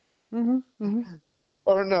 Mm-hmm. Mm-hmm.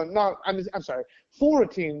 Or no, not. I'm sorry, for a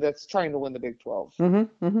team that's trying to win the Big 12.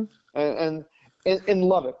 Mm-hmm. Mm-hmm. And in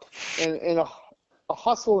Lubbock, in a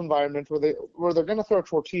hostile environment where they're going to throw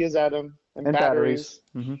tortillas at him and batteries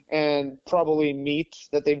mm-hmm. and probably meat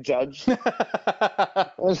that they've judged.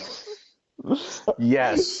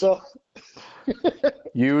 Yes. So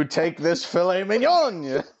You take this filet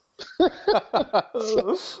mignon.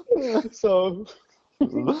 So,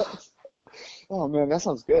 oh man, that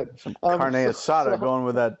sounds good. Some carne asada going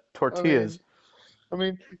with that tortillas. I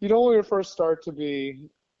mean, you don't want your first start to be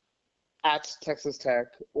at Texas Tech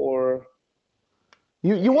or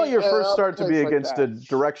You want your first start to be place like against that. a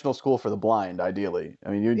directional school for the blind, ideally. I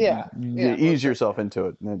mean, you Yeah, ease yourself into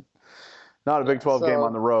it. Not a Big 12 game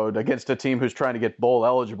on the road against a team who's trying to get bowl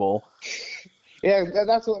eligible. Yeah,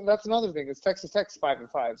 that's another thing. Is Texas Tech's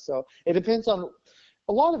 5-5, so it depends on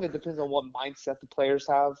a lot of it depends on what mindset the players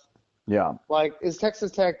have. Yeah. Like, is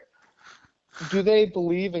Texas Tech? Do they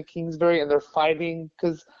believe in Kingsbury and they're fighting?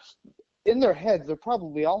 Because in their heads, they're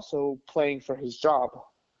probably also playing for his job.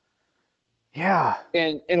 Yeah.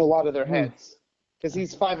 In a lot of their heads, because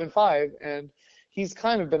he's 5-5 and he's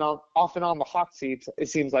kind of been off and on the hot seat. It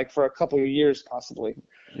seems like for a couple of years, possibly.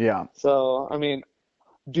 Yeah. So I mean,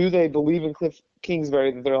 do they believe in Cliff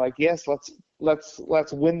Kingsbury that they're like, yes, let's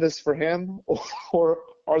win this for him, or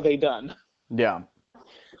are they done? Yeah.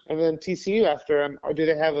 And then TCU after him, or do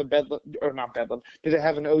they have a Bedlam or not Bedlam? Do they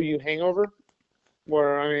have an OU hangover?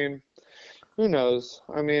 Where I mean, who knows?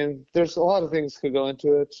 I mean, there's a lot of things could go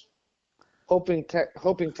into it. Hoping Tech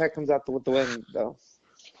comes out with the win though.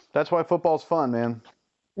 That's why football's fun, man.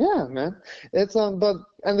 Yeah, man. It's but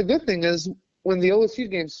and the good thing is when the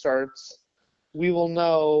OSU game starts, we will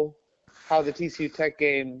know how the TCU Tech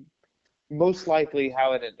game most likely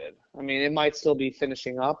how it ended. I mean, it might still be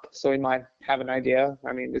finishing up, so we might have an idea.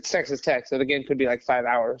 I mean, it's Texas Tech, so the game could be like 5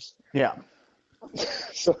 hours. Yeah.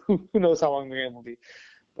 So who knows how long the game will be?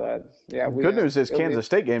 But yeah, good news is Kansas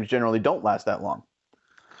State games generally don't last that long.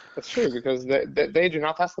 That's true because they do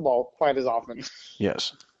not pass the ball quite as often.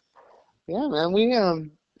 Yes. Yeah,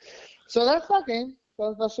 man. So that's that game.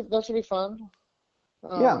 That should be fun.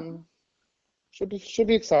 Yeah. Should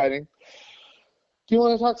be exciting. Do you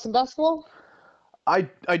want to talk some basketball? I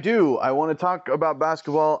do. I want to talk about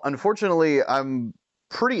basketball. Unfortunately, I'm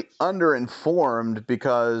pretty underinformed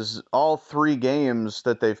because all 3 games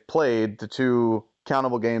that they've played, the 2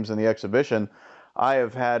 countable games in the exhibition, I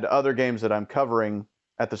have had other games that I'm covering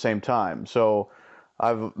at the same time. So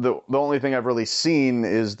the only thing I've really seen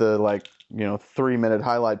is the 3-minute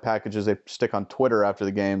highlight packages they stick on Twitter after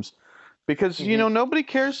the games, because nobody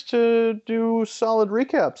cares to do solid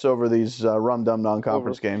recaps over these rum-dum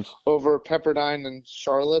non-conference games. Over Pepperdine and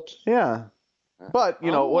Charlotte. Yeah, but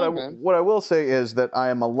what I will say is that I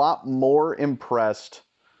am a lot more impressed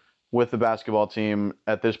with the basketball team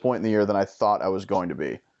at this point in the year than I thought I was going to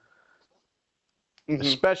be. Mm-hmm.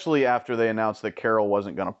 Especially after they announced that Carroll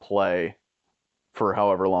wasn't going to play for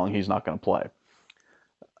however long he's not going to play.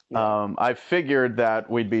 Yeah. I figured that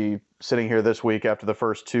we'd be sitting here this week after the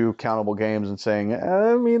first 2 countable games and saying,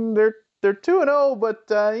 I mean, they're 2-0, but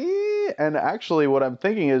and actually what I'm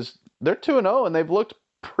thinking is they're 2-0 and they've looked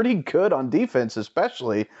pretty good on defense,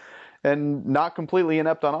 especially, and not completely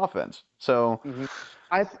inept on offense. So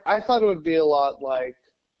I thought it would be a lot like,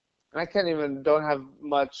 and I don't have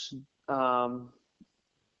much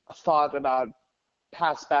thought about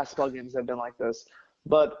past basketball games that have been like this,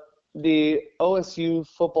 but the OSU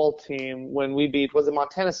football team, when we beat, was it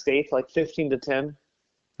Montana State, like 15-10?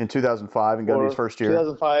 In 2005, in Gundy's first year.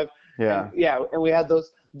 2005. Yeah. And we had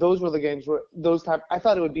those were the games where I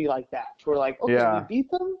thought it would be like that. We're like, okay, we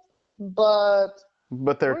beat them, but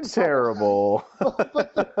they're terrible.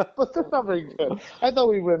 but they're not very good. I thought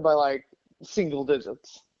we'd win by like single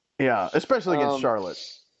digits. Yeah, especially against Charlotte.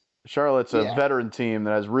 Charlotte's a veteran team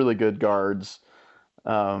that has really good guards.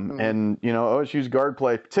 And, OSU's guard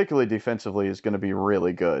play, particularly defensively, is going to be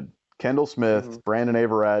really good. Kendall Smith, Brandon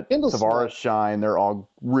Averett, Tavares Shine, they're all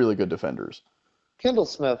really good defenders. Kendall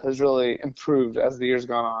Smith has really improved as the year's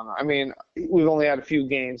gone on. I mean, we've only had a few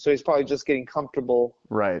games, so he's probably just getting comfortable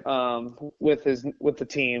with the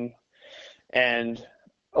team and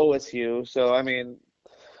OSU. So, I mean,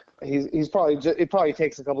 he's probably it probably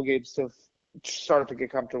takes a couple games to start to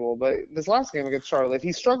get comfortable. But this last game against Charlotte,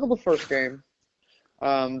 he struggled the first game.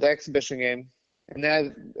 The exhibition game, and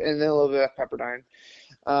then a little bit at Pepperdine.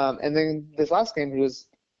 And then this last game, he was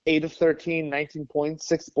 8 of 13, 19 points,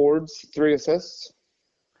 6 boards, 3 assists.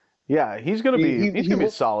 Yeah, he's going to be a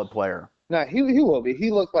solid player. No, he will be. He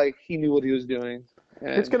looked like he knew what he was doing.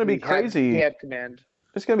 It's going to be crazy. He had command.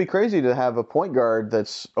 It's going to be crazy to have a point guard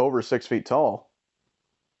that's over 6 feet tall.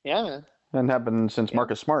 Yeah, man. Hasn't happened since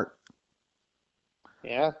Marcus Smart.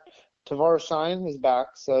 Yeah. Tavares Shine is back,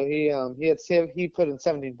 so he put in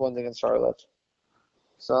 17 points against Charlotte.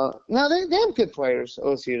 So now they have good players.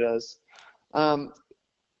 OSU does. I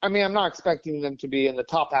mean, I'm not expecting them to be in the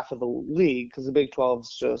top half of the league because the Big 12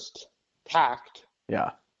 is just packed. Yeah.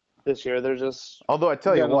 this year. They're just Although I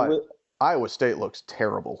tell you gonna. what, Iowa State looks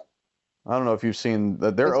terrible. I don't know if you've seen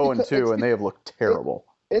that they're It's 0 because 2 and they have looked terrible.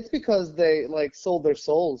 it's because they like sold their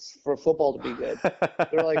souls for football to be good.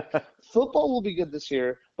 They're like, football will be good this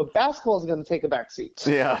year, but basketball is going to take a back seat.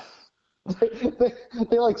 Yeah.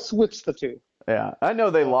 they like switched the two. Yeah. I know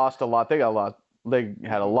they lost a lot. They got a lot. They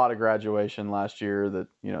had a lot of graduation last year that,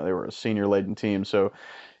 they were a senior laden team. So,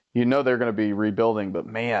 they're going to be rebuilding, but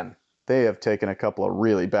man, they have taken a couple of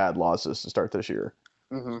really bad losses to start this year.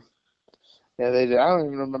 Mm-hmm. Yeah, they did. I don't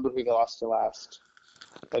even remember who they lost to last,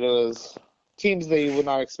 but it was teams that you would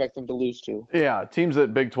not expect them to lose to. Yeah, teams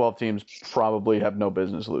that Big 12 teams probably have no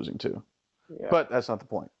business losing to. Yeah. But that's not the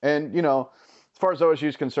point. And, as far as OSU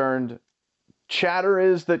is concerned, chatter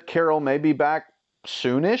is that Carroll may be back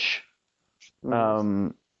soonish. Mm-hmm.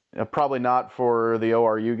 Probably not for the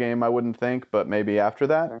ORU game, I wouldn't think, but maybe after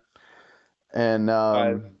that. Okay.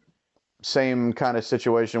 And same kind of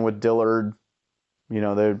situation with Dillard.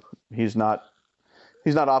 He's not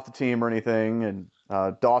off the team or anything.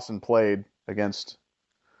 And Dawson played against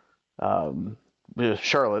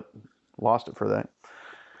Charlotte, lost it for that.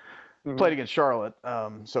 Mm-hmm. Played against Charlotte,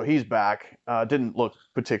 so he's back. Didn't look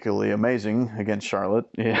particularly amazing against Charlotte.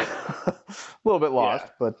 Yeah, a little bit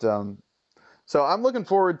lost, but so I'm looking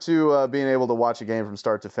forward to being able to watch a game from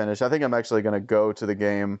start to finish. I think I'm actually going to go to the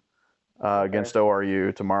game against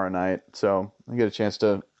ORU tomorrow night, so I get a chance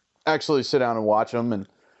to actually sit down and watch them and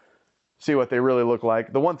see what they really look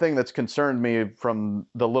like. The one thing that's concerned me from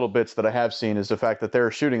the little bits that I have seen is the fact that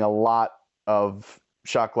they're shooting a lot of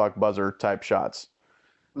shot clock buzzer type shots,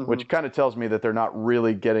 mm-hmm. which kind of tells me that they're not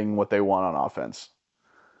really getting what they want on offense.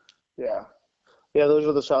 Yeah. Yeah, those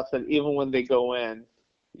are the shots that even when they go in,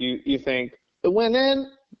 you think it went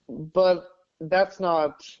in, but that's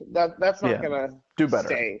not gonna do better.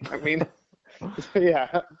 Stay. I mean,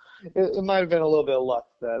 yeah, it might have been a little bit of luck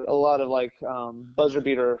that a lot of like buzzer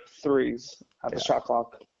beater threes at the shot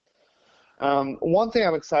clock. One thing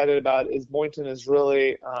I'm excited about is Boynton is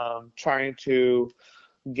really trying to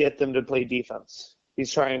get them to play defense.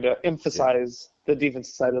 He's trying to emphasize the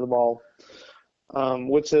defensive side of the ball,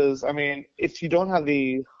 which is, I mean, if you don't have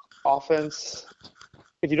the offense,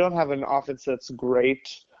 if you don't have an offense that's great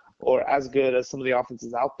or as good as some of the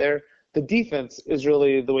offenses out there, the defense is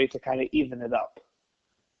really the way to kind of even it up.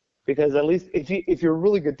 Because at least if you're a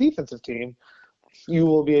really good defensive team, you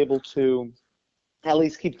will be able to at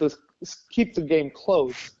least keep the game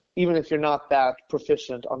close, even if you're not that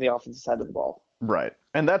proficient on the offensive side of the ball. Right.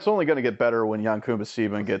 And that's only going to get better when Yankuba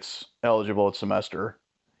Sieben gets eligible at semester.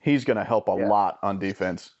 He's going to help a lot on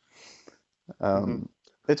defense. Mm-hmm.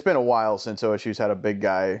 It's been a while since OSU's had a big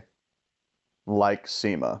guy like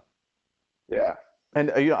Sema. Yeah.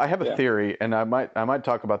 And I have a theory, and I might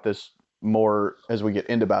talk about this more as we get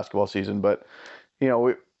into basketball season. But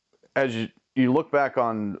as you look back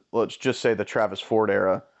on, let's just say the Travis Ford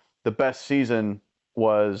era, the best season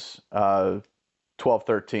was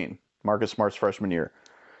 12-13, Marcus Smart's freshman year.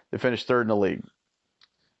 They finished third in the league.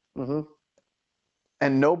 Mm-hmm.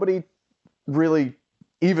 And nobody really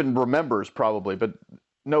even remembers, probably, but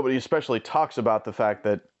nobody especially talks about the fact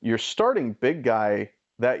that your starting big guy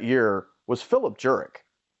that year was Philip Jurek,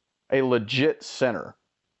 a legit center.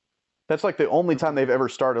 That's like the only time they've ever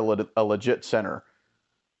started a legit center.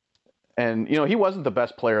 And, he wasn't the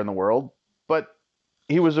best player in the world, but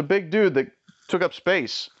he was a big dude that took up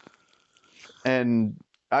space. And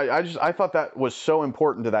I thought that was so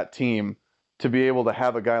important to that team to be able to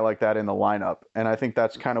have a guy like that in the lineup. And I think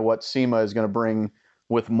that's kind of what Sema is going to bring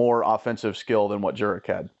with more offensive skill than what Jurek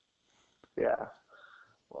had. Yeah.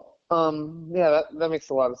 That makes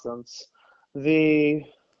a lot of sense. The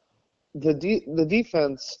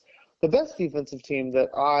defense, the best defensive team that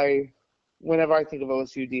whenever I think of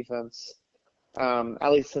OSU defense,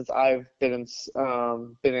 at least since I've been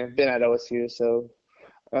at OSU, so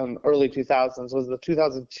early 2000s, was the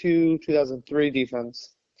 2002-2003 defense,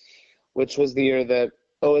 which was the year that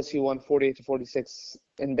OSU won 48-46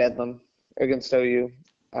 in Bedlam against OU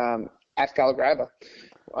at Calagrava.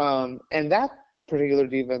 And that particular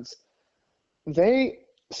defense, they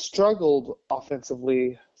struggled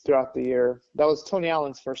offensively throughout the year. That was Tony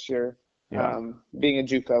Allen's first year being a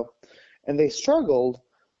JUCO. And they struggled,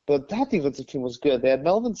 but that defensive team was good. They had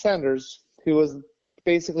Melvin Sanders, who was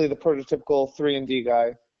basically the prototypical 3-and-D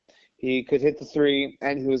guy. He could hit the three,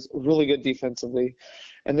 and he was really good defensively.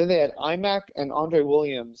 And then they had IMAC and Andre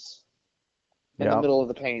Williams in the middle of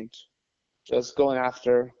the paint, just going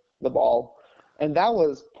after the ball. And that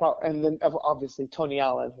was and then obviously Tony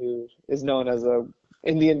Allen, who is known as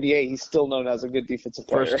in the NBA, he's still known as a good defensive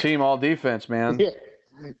player. First team all defense, man.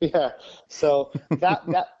 Yeah. So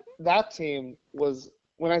that team was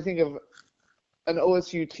when I think of an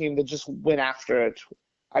OSU team that just went after it,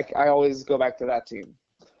 I always go back to that team.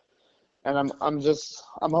 And I'm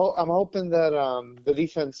hoping that the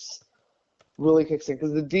defense really kicks in,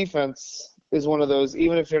 because the defense is one of those,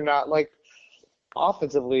 even if you're not like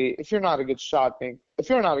offensively, if you're not a good shot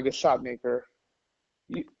maker,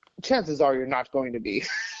 chances are you're not going to be.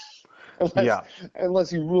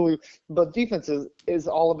 Unless you really, but defense is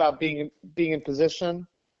all about being in position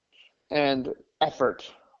and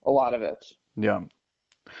effort, a lot of it. Yeah.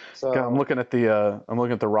 So I'm looking at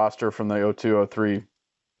the roster from the 02-03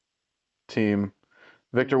 team.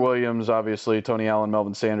 Victor Williams, obviously, Tony Allen,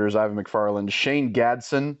 Melvin Sanders, Ivan McFarland, Shane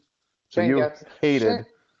Gadsden, who you hated.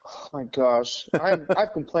 Oh my gosh,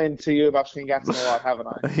 I've complained to you about Shane Gadsden a lot, haven't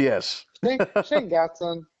I? Yes. Shane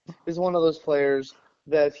Gadsden is one of those players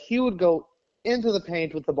that he would go into the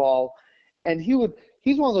paint with the ball, and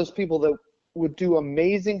he's one of those people that would do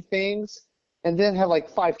amazing things and then have like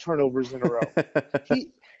 5 turnovers in a row.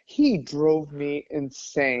 He drove me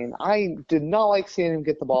insane. I did not like seeing him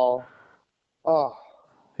get the ball. Oh.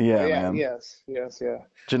 Yeah, man. Yes.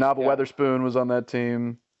 Janaba Weatherspoon was on that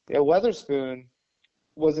team. Yeah, Weatherspoon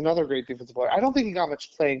was another great defensive player. I don't think he got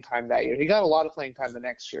much playing time that year. He got a lot of playing time the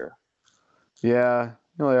next year. Yeah,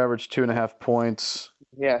 he only averaged 2.5 points.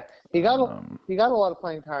 Yeah, he got a lot of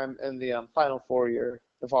playing time in the Final Four year,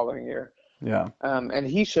 the following year. Yeah. And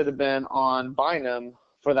he should have been on Bynum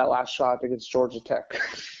for that last shot against Georgia Tech,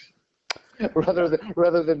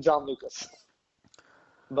 rather than John Lucas.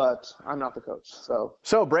 But I'm not the coach, so.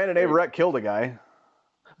 So Brandon Averett killed a guy.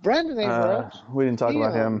 Brandon Averett. We didn't talk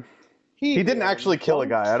about him. He didn't actually kill a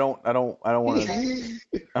guy. I don't want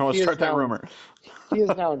to start that rumor. He is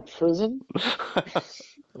now in prison.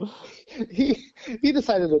 He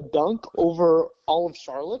decided to dunk over all of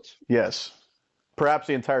Charlotte. Yes. Perhaps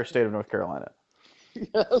the entire state of North Carolina.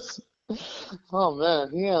 Yes. Oh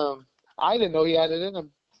man, I didn't know he had it in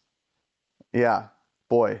him. Yeah.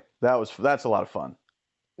 Boy, that's a lot of fun.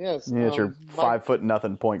 Yes. It's your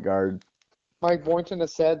 5'0" point guard. Mike Boynton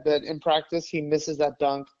has said that in practice he misses that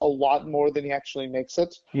dunk a lot more than he actually makes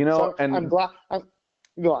it. So and I'm glad.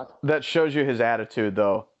 Go on. That shows you his attitude,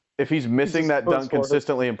 though. If he's missing that dunk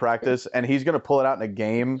consistently in practice and he's going to pull it out in a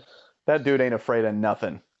game, that dude ain't afraid of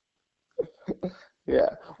nothing. Yeah.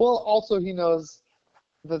 Well, also he knows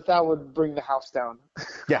that would bring the house down.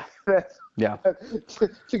 Yeah. Yeah.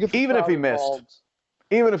 Even if he missed.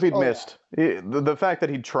 Even if he'd missed. The fact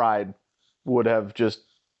that he tried would have just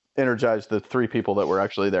energized the 3 people that were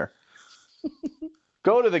actually there.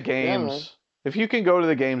 Go to the games. Yeah, if you can go to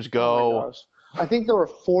the games, go. Oh my gosh. I think there were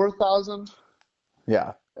 4,000.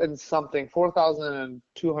 Yeah. And something,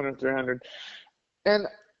 4,200, 300. And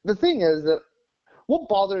the thing is that what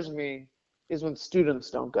bothers me is when students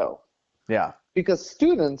don't go. Yeah. Because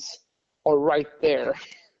students are right there.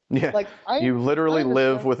 Yeah. You literally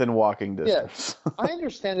live within walking distance. Yeah. I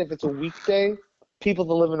understand if it's a weekday, people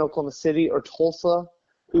that live in Oklahoma City or Tulsa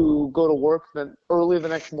who go to work then early the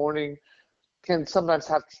next morning can sometimes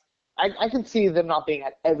have I can see them not being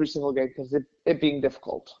at every single game because it being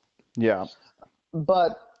difficult. Yeah.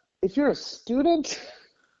 But if you're a student,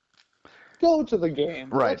 go to the game.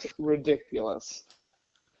 Right. That's ridiculous.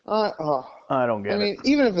 I don't get it. I mean,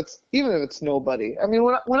 even if it's nobody. I mean,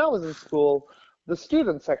 when I was in school, the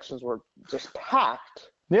student sections were just packed.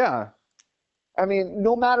 Yeah. I mean,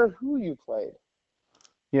 no matter who you played.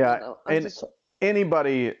 Yeah,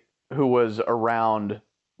 anybody who was around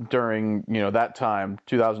during that time,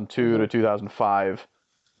 2002 to 2005,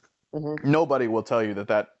 nobody will tell you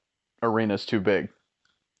that arena's too big.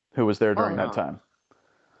 Who was there during that time?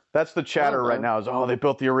 That's the chatter right now. Is they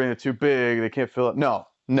built the arena too big, they can't fill it.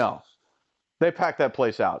 No, they packed that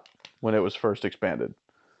place out when it was first expanded.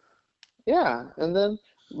 Yeah, and then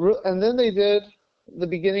they did the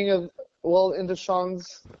beginning of into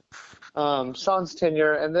Sean's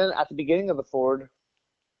tenure, and then at the beginning of the Ford,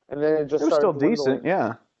 and then it was still decent,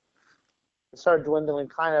 yeah. It started dwindling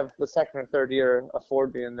kind of the second or third year of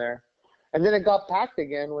Ford being there. And then it got packed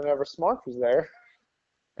again whenever Smart was there.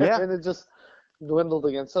 And then it just dwindled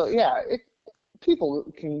again. So, yeah, it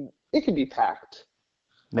can be packed.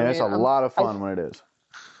 Yeah, it's a lot of fun when it is.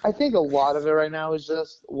 I think a lot of it right now is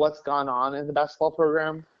just what's gone on in the basketball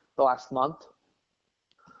program the last month.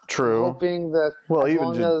 True. I'm hoping that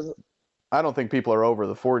I don't think people are over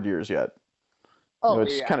the Ford years yet.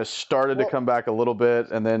 It's kind of started to come back a little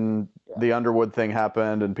bit, and then the Underwood thing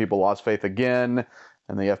happened, and people lost faith again,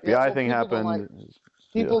 and the FBI thing happened.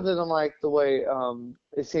 People didn't like the way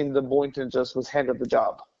it seemed that Boynton just was handed the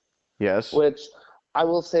job. Yes. Which I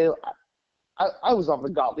will say, I was on the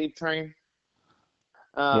Gottlieb train.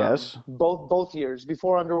 Yes. Both years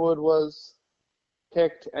before Underwood was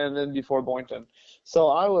picked, and then before Boynton. So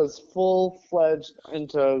I was full-fledged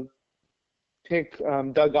into pick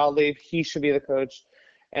Doug Gottlieb. He should be the coach.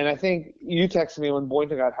 And I think you texted me when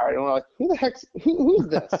Boynton got hired, and we're like, "Who the heck's who's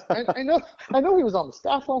this?" I know he was on the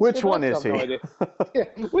staff last year. Which one is he? No idea. Yeah,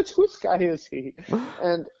 which guy is he?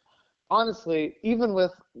 And honestly, even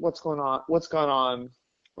with what's gone on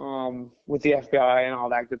with the FBI and all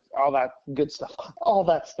that good stuff.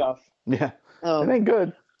 Yeah, it ain't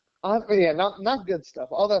good. Yeah, not good stuff.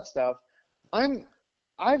 All that stuff.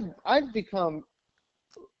 I've become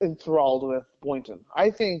enthralled with Boynton. I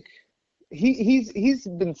think he's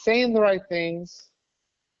been saying the right things.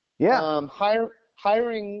 Yeah.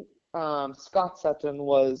 Hiring Scott Sutton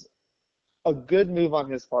was a good move on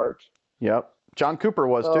his part. Yep. John Cooper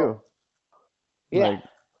was too. Yeah.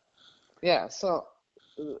 Yeah. So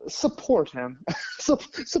support him.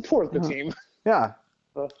 Support the team. Yeah.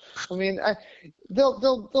 I mean,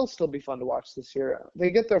 they'll still be fun to watch this year.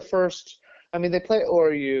 They get their first. I mean, they play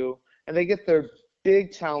ORU and they get their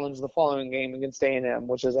big challenge the following game against A&M,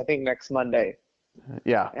 which is I think next Monday.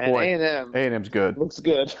 Yeah, and boy, A&M's good. Looks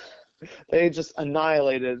good. They just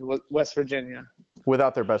annihilated West Virginia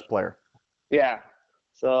without their best player. Yeah,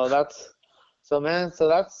 so that's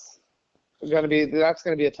gonna be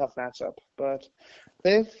a tough matchup. But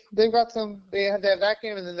they've got some. They have that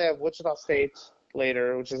game, and then they have Wichita State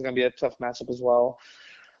later, which is gonna be a tough matchup as well.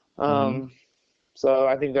 So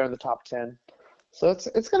I think they're in the top 10. So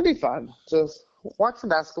it's gonna be fun. Just watch some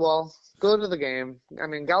basketball, go to the game. I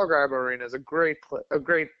mean, Gallagher Arena is a great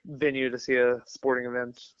venue to see a sporting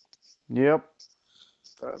event. Yep.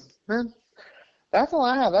 But, man, that's all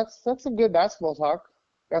I have. That's some good basketball talk.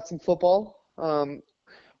 Got some football.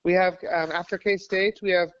 We have after K-State, we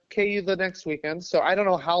have KU the next weekend. So I don't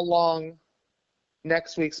know how long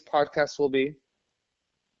next week's podcast will be.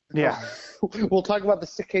 Yeah. We'll talk about the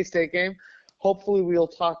K-State game. Hopefully, we'll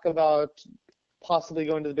talk about possibly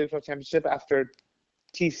going to the Big 12 Championship after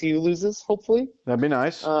TCU loses. Hopefully, that'd be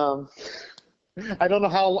nice. I don't know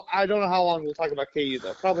how long we'll talk about KU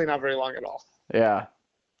though. Probably not very long at all. Yeah.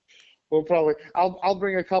 We'll probably. I'll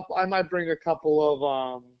bring a couple. I might bring a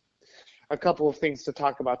couple of things to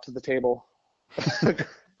talk about to the table.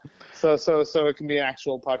 so it can be an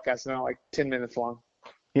actual podcast, not like 10 minutes long.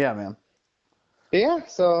 Yeah, man. Yeah.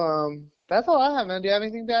 So that's all I have, man. Do you have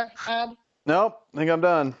anything to add? Nope. I think I'm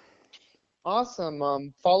done.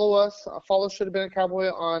 Awesome. Follow us. Follow Should Have Been a Cowboy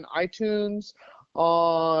on iTunes,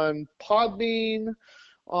 on Podbean,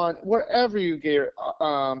 on wherever you get your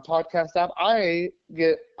podcast app. I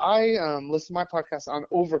listen to my podcast on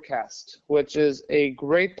Overcast, which is a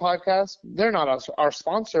great podcast. They're not our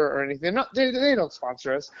sponsor or anything. They don't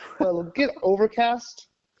sponsor us. But get Overcast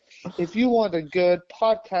if you want a good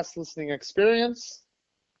podcast listening experience,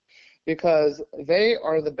 because they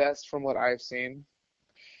are the best from what I've seen.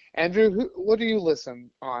 Andrew, what do you listen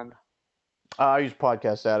on? I use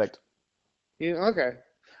Podcast Addict. Okay.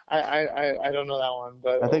 I don't know that one,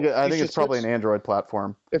 but I think it's probably an Android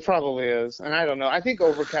platform. It probably is, and I don't know. I think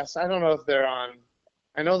Overcast. I don't know if they're on.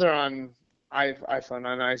 I know they're on iPhone,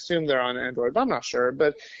 and I assume they're on Android, but I'm not sure.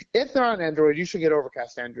 But if they're on Android, you should get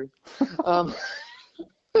Overcast, Andrew. Are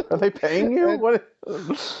they paying you? What?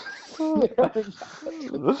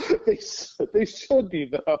 They should be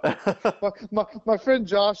though. My friend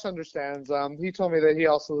Josh understands. He told me that he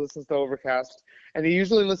also listens to Overcast, and he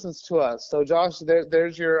usually listens to us. So Josh,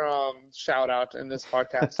 there's your shout out in this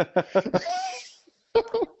podcast.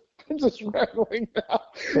 I'm just rambling now.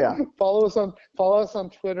 Yeah. Follow us on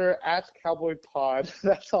Twitter @CowboyPod.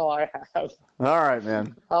 That's all I have. All right,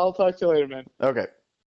 man. I'll talk to you later, man. Okay.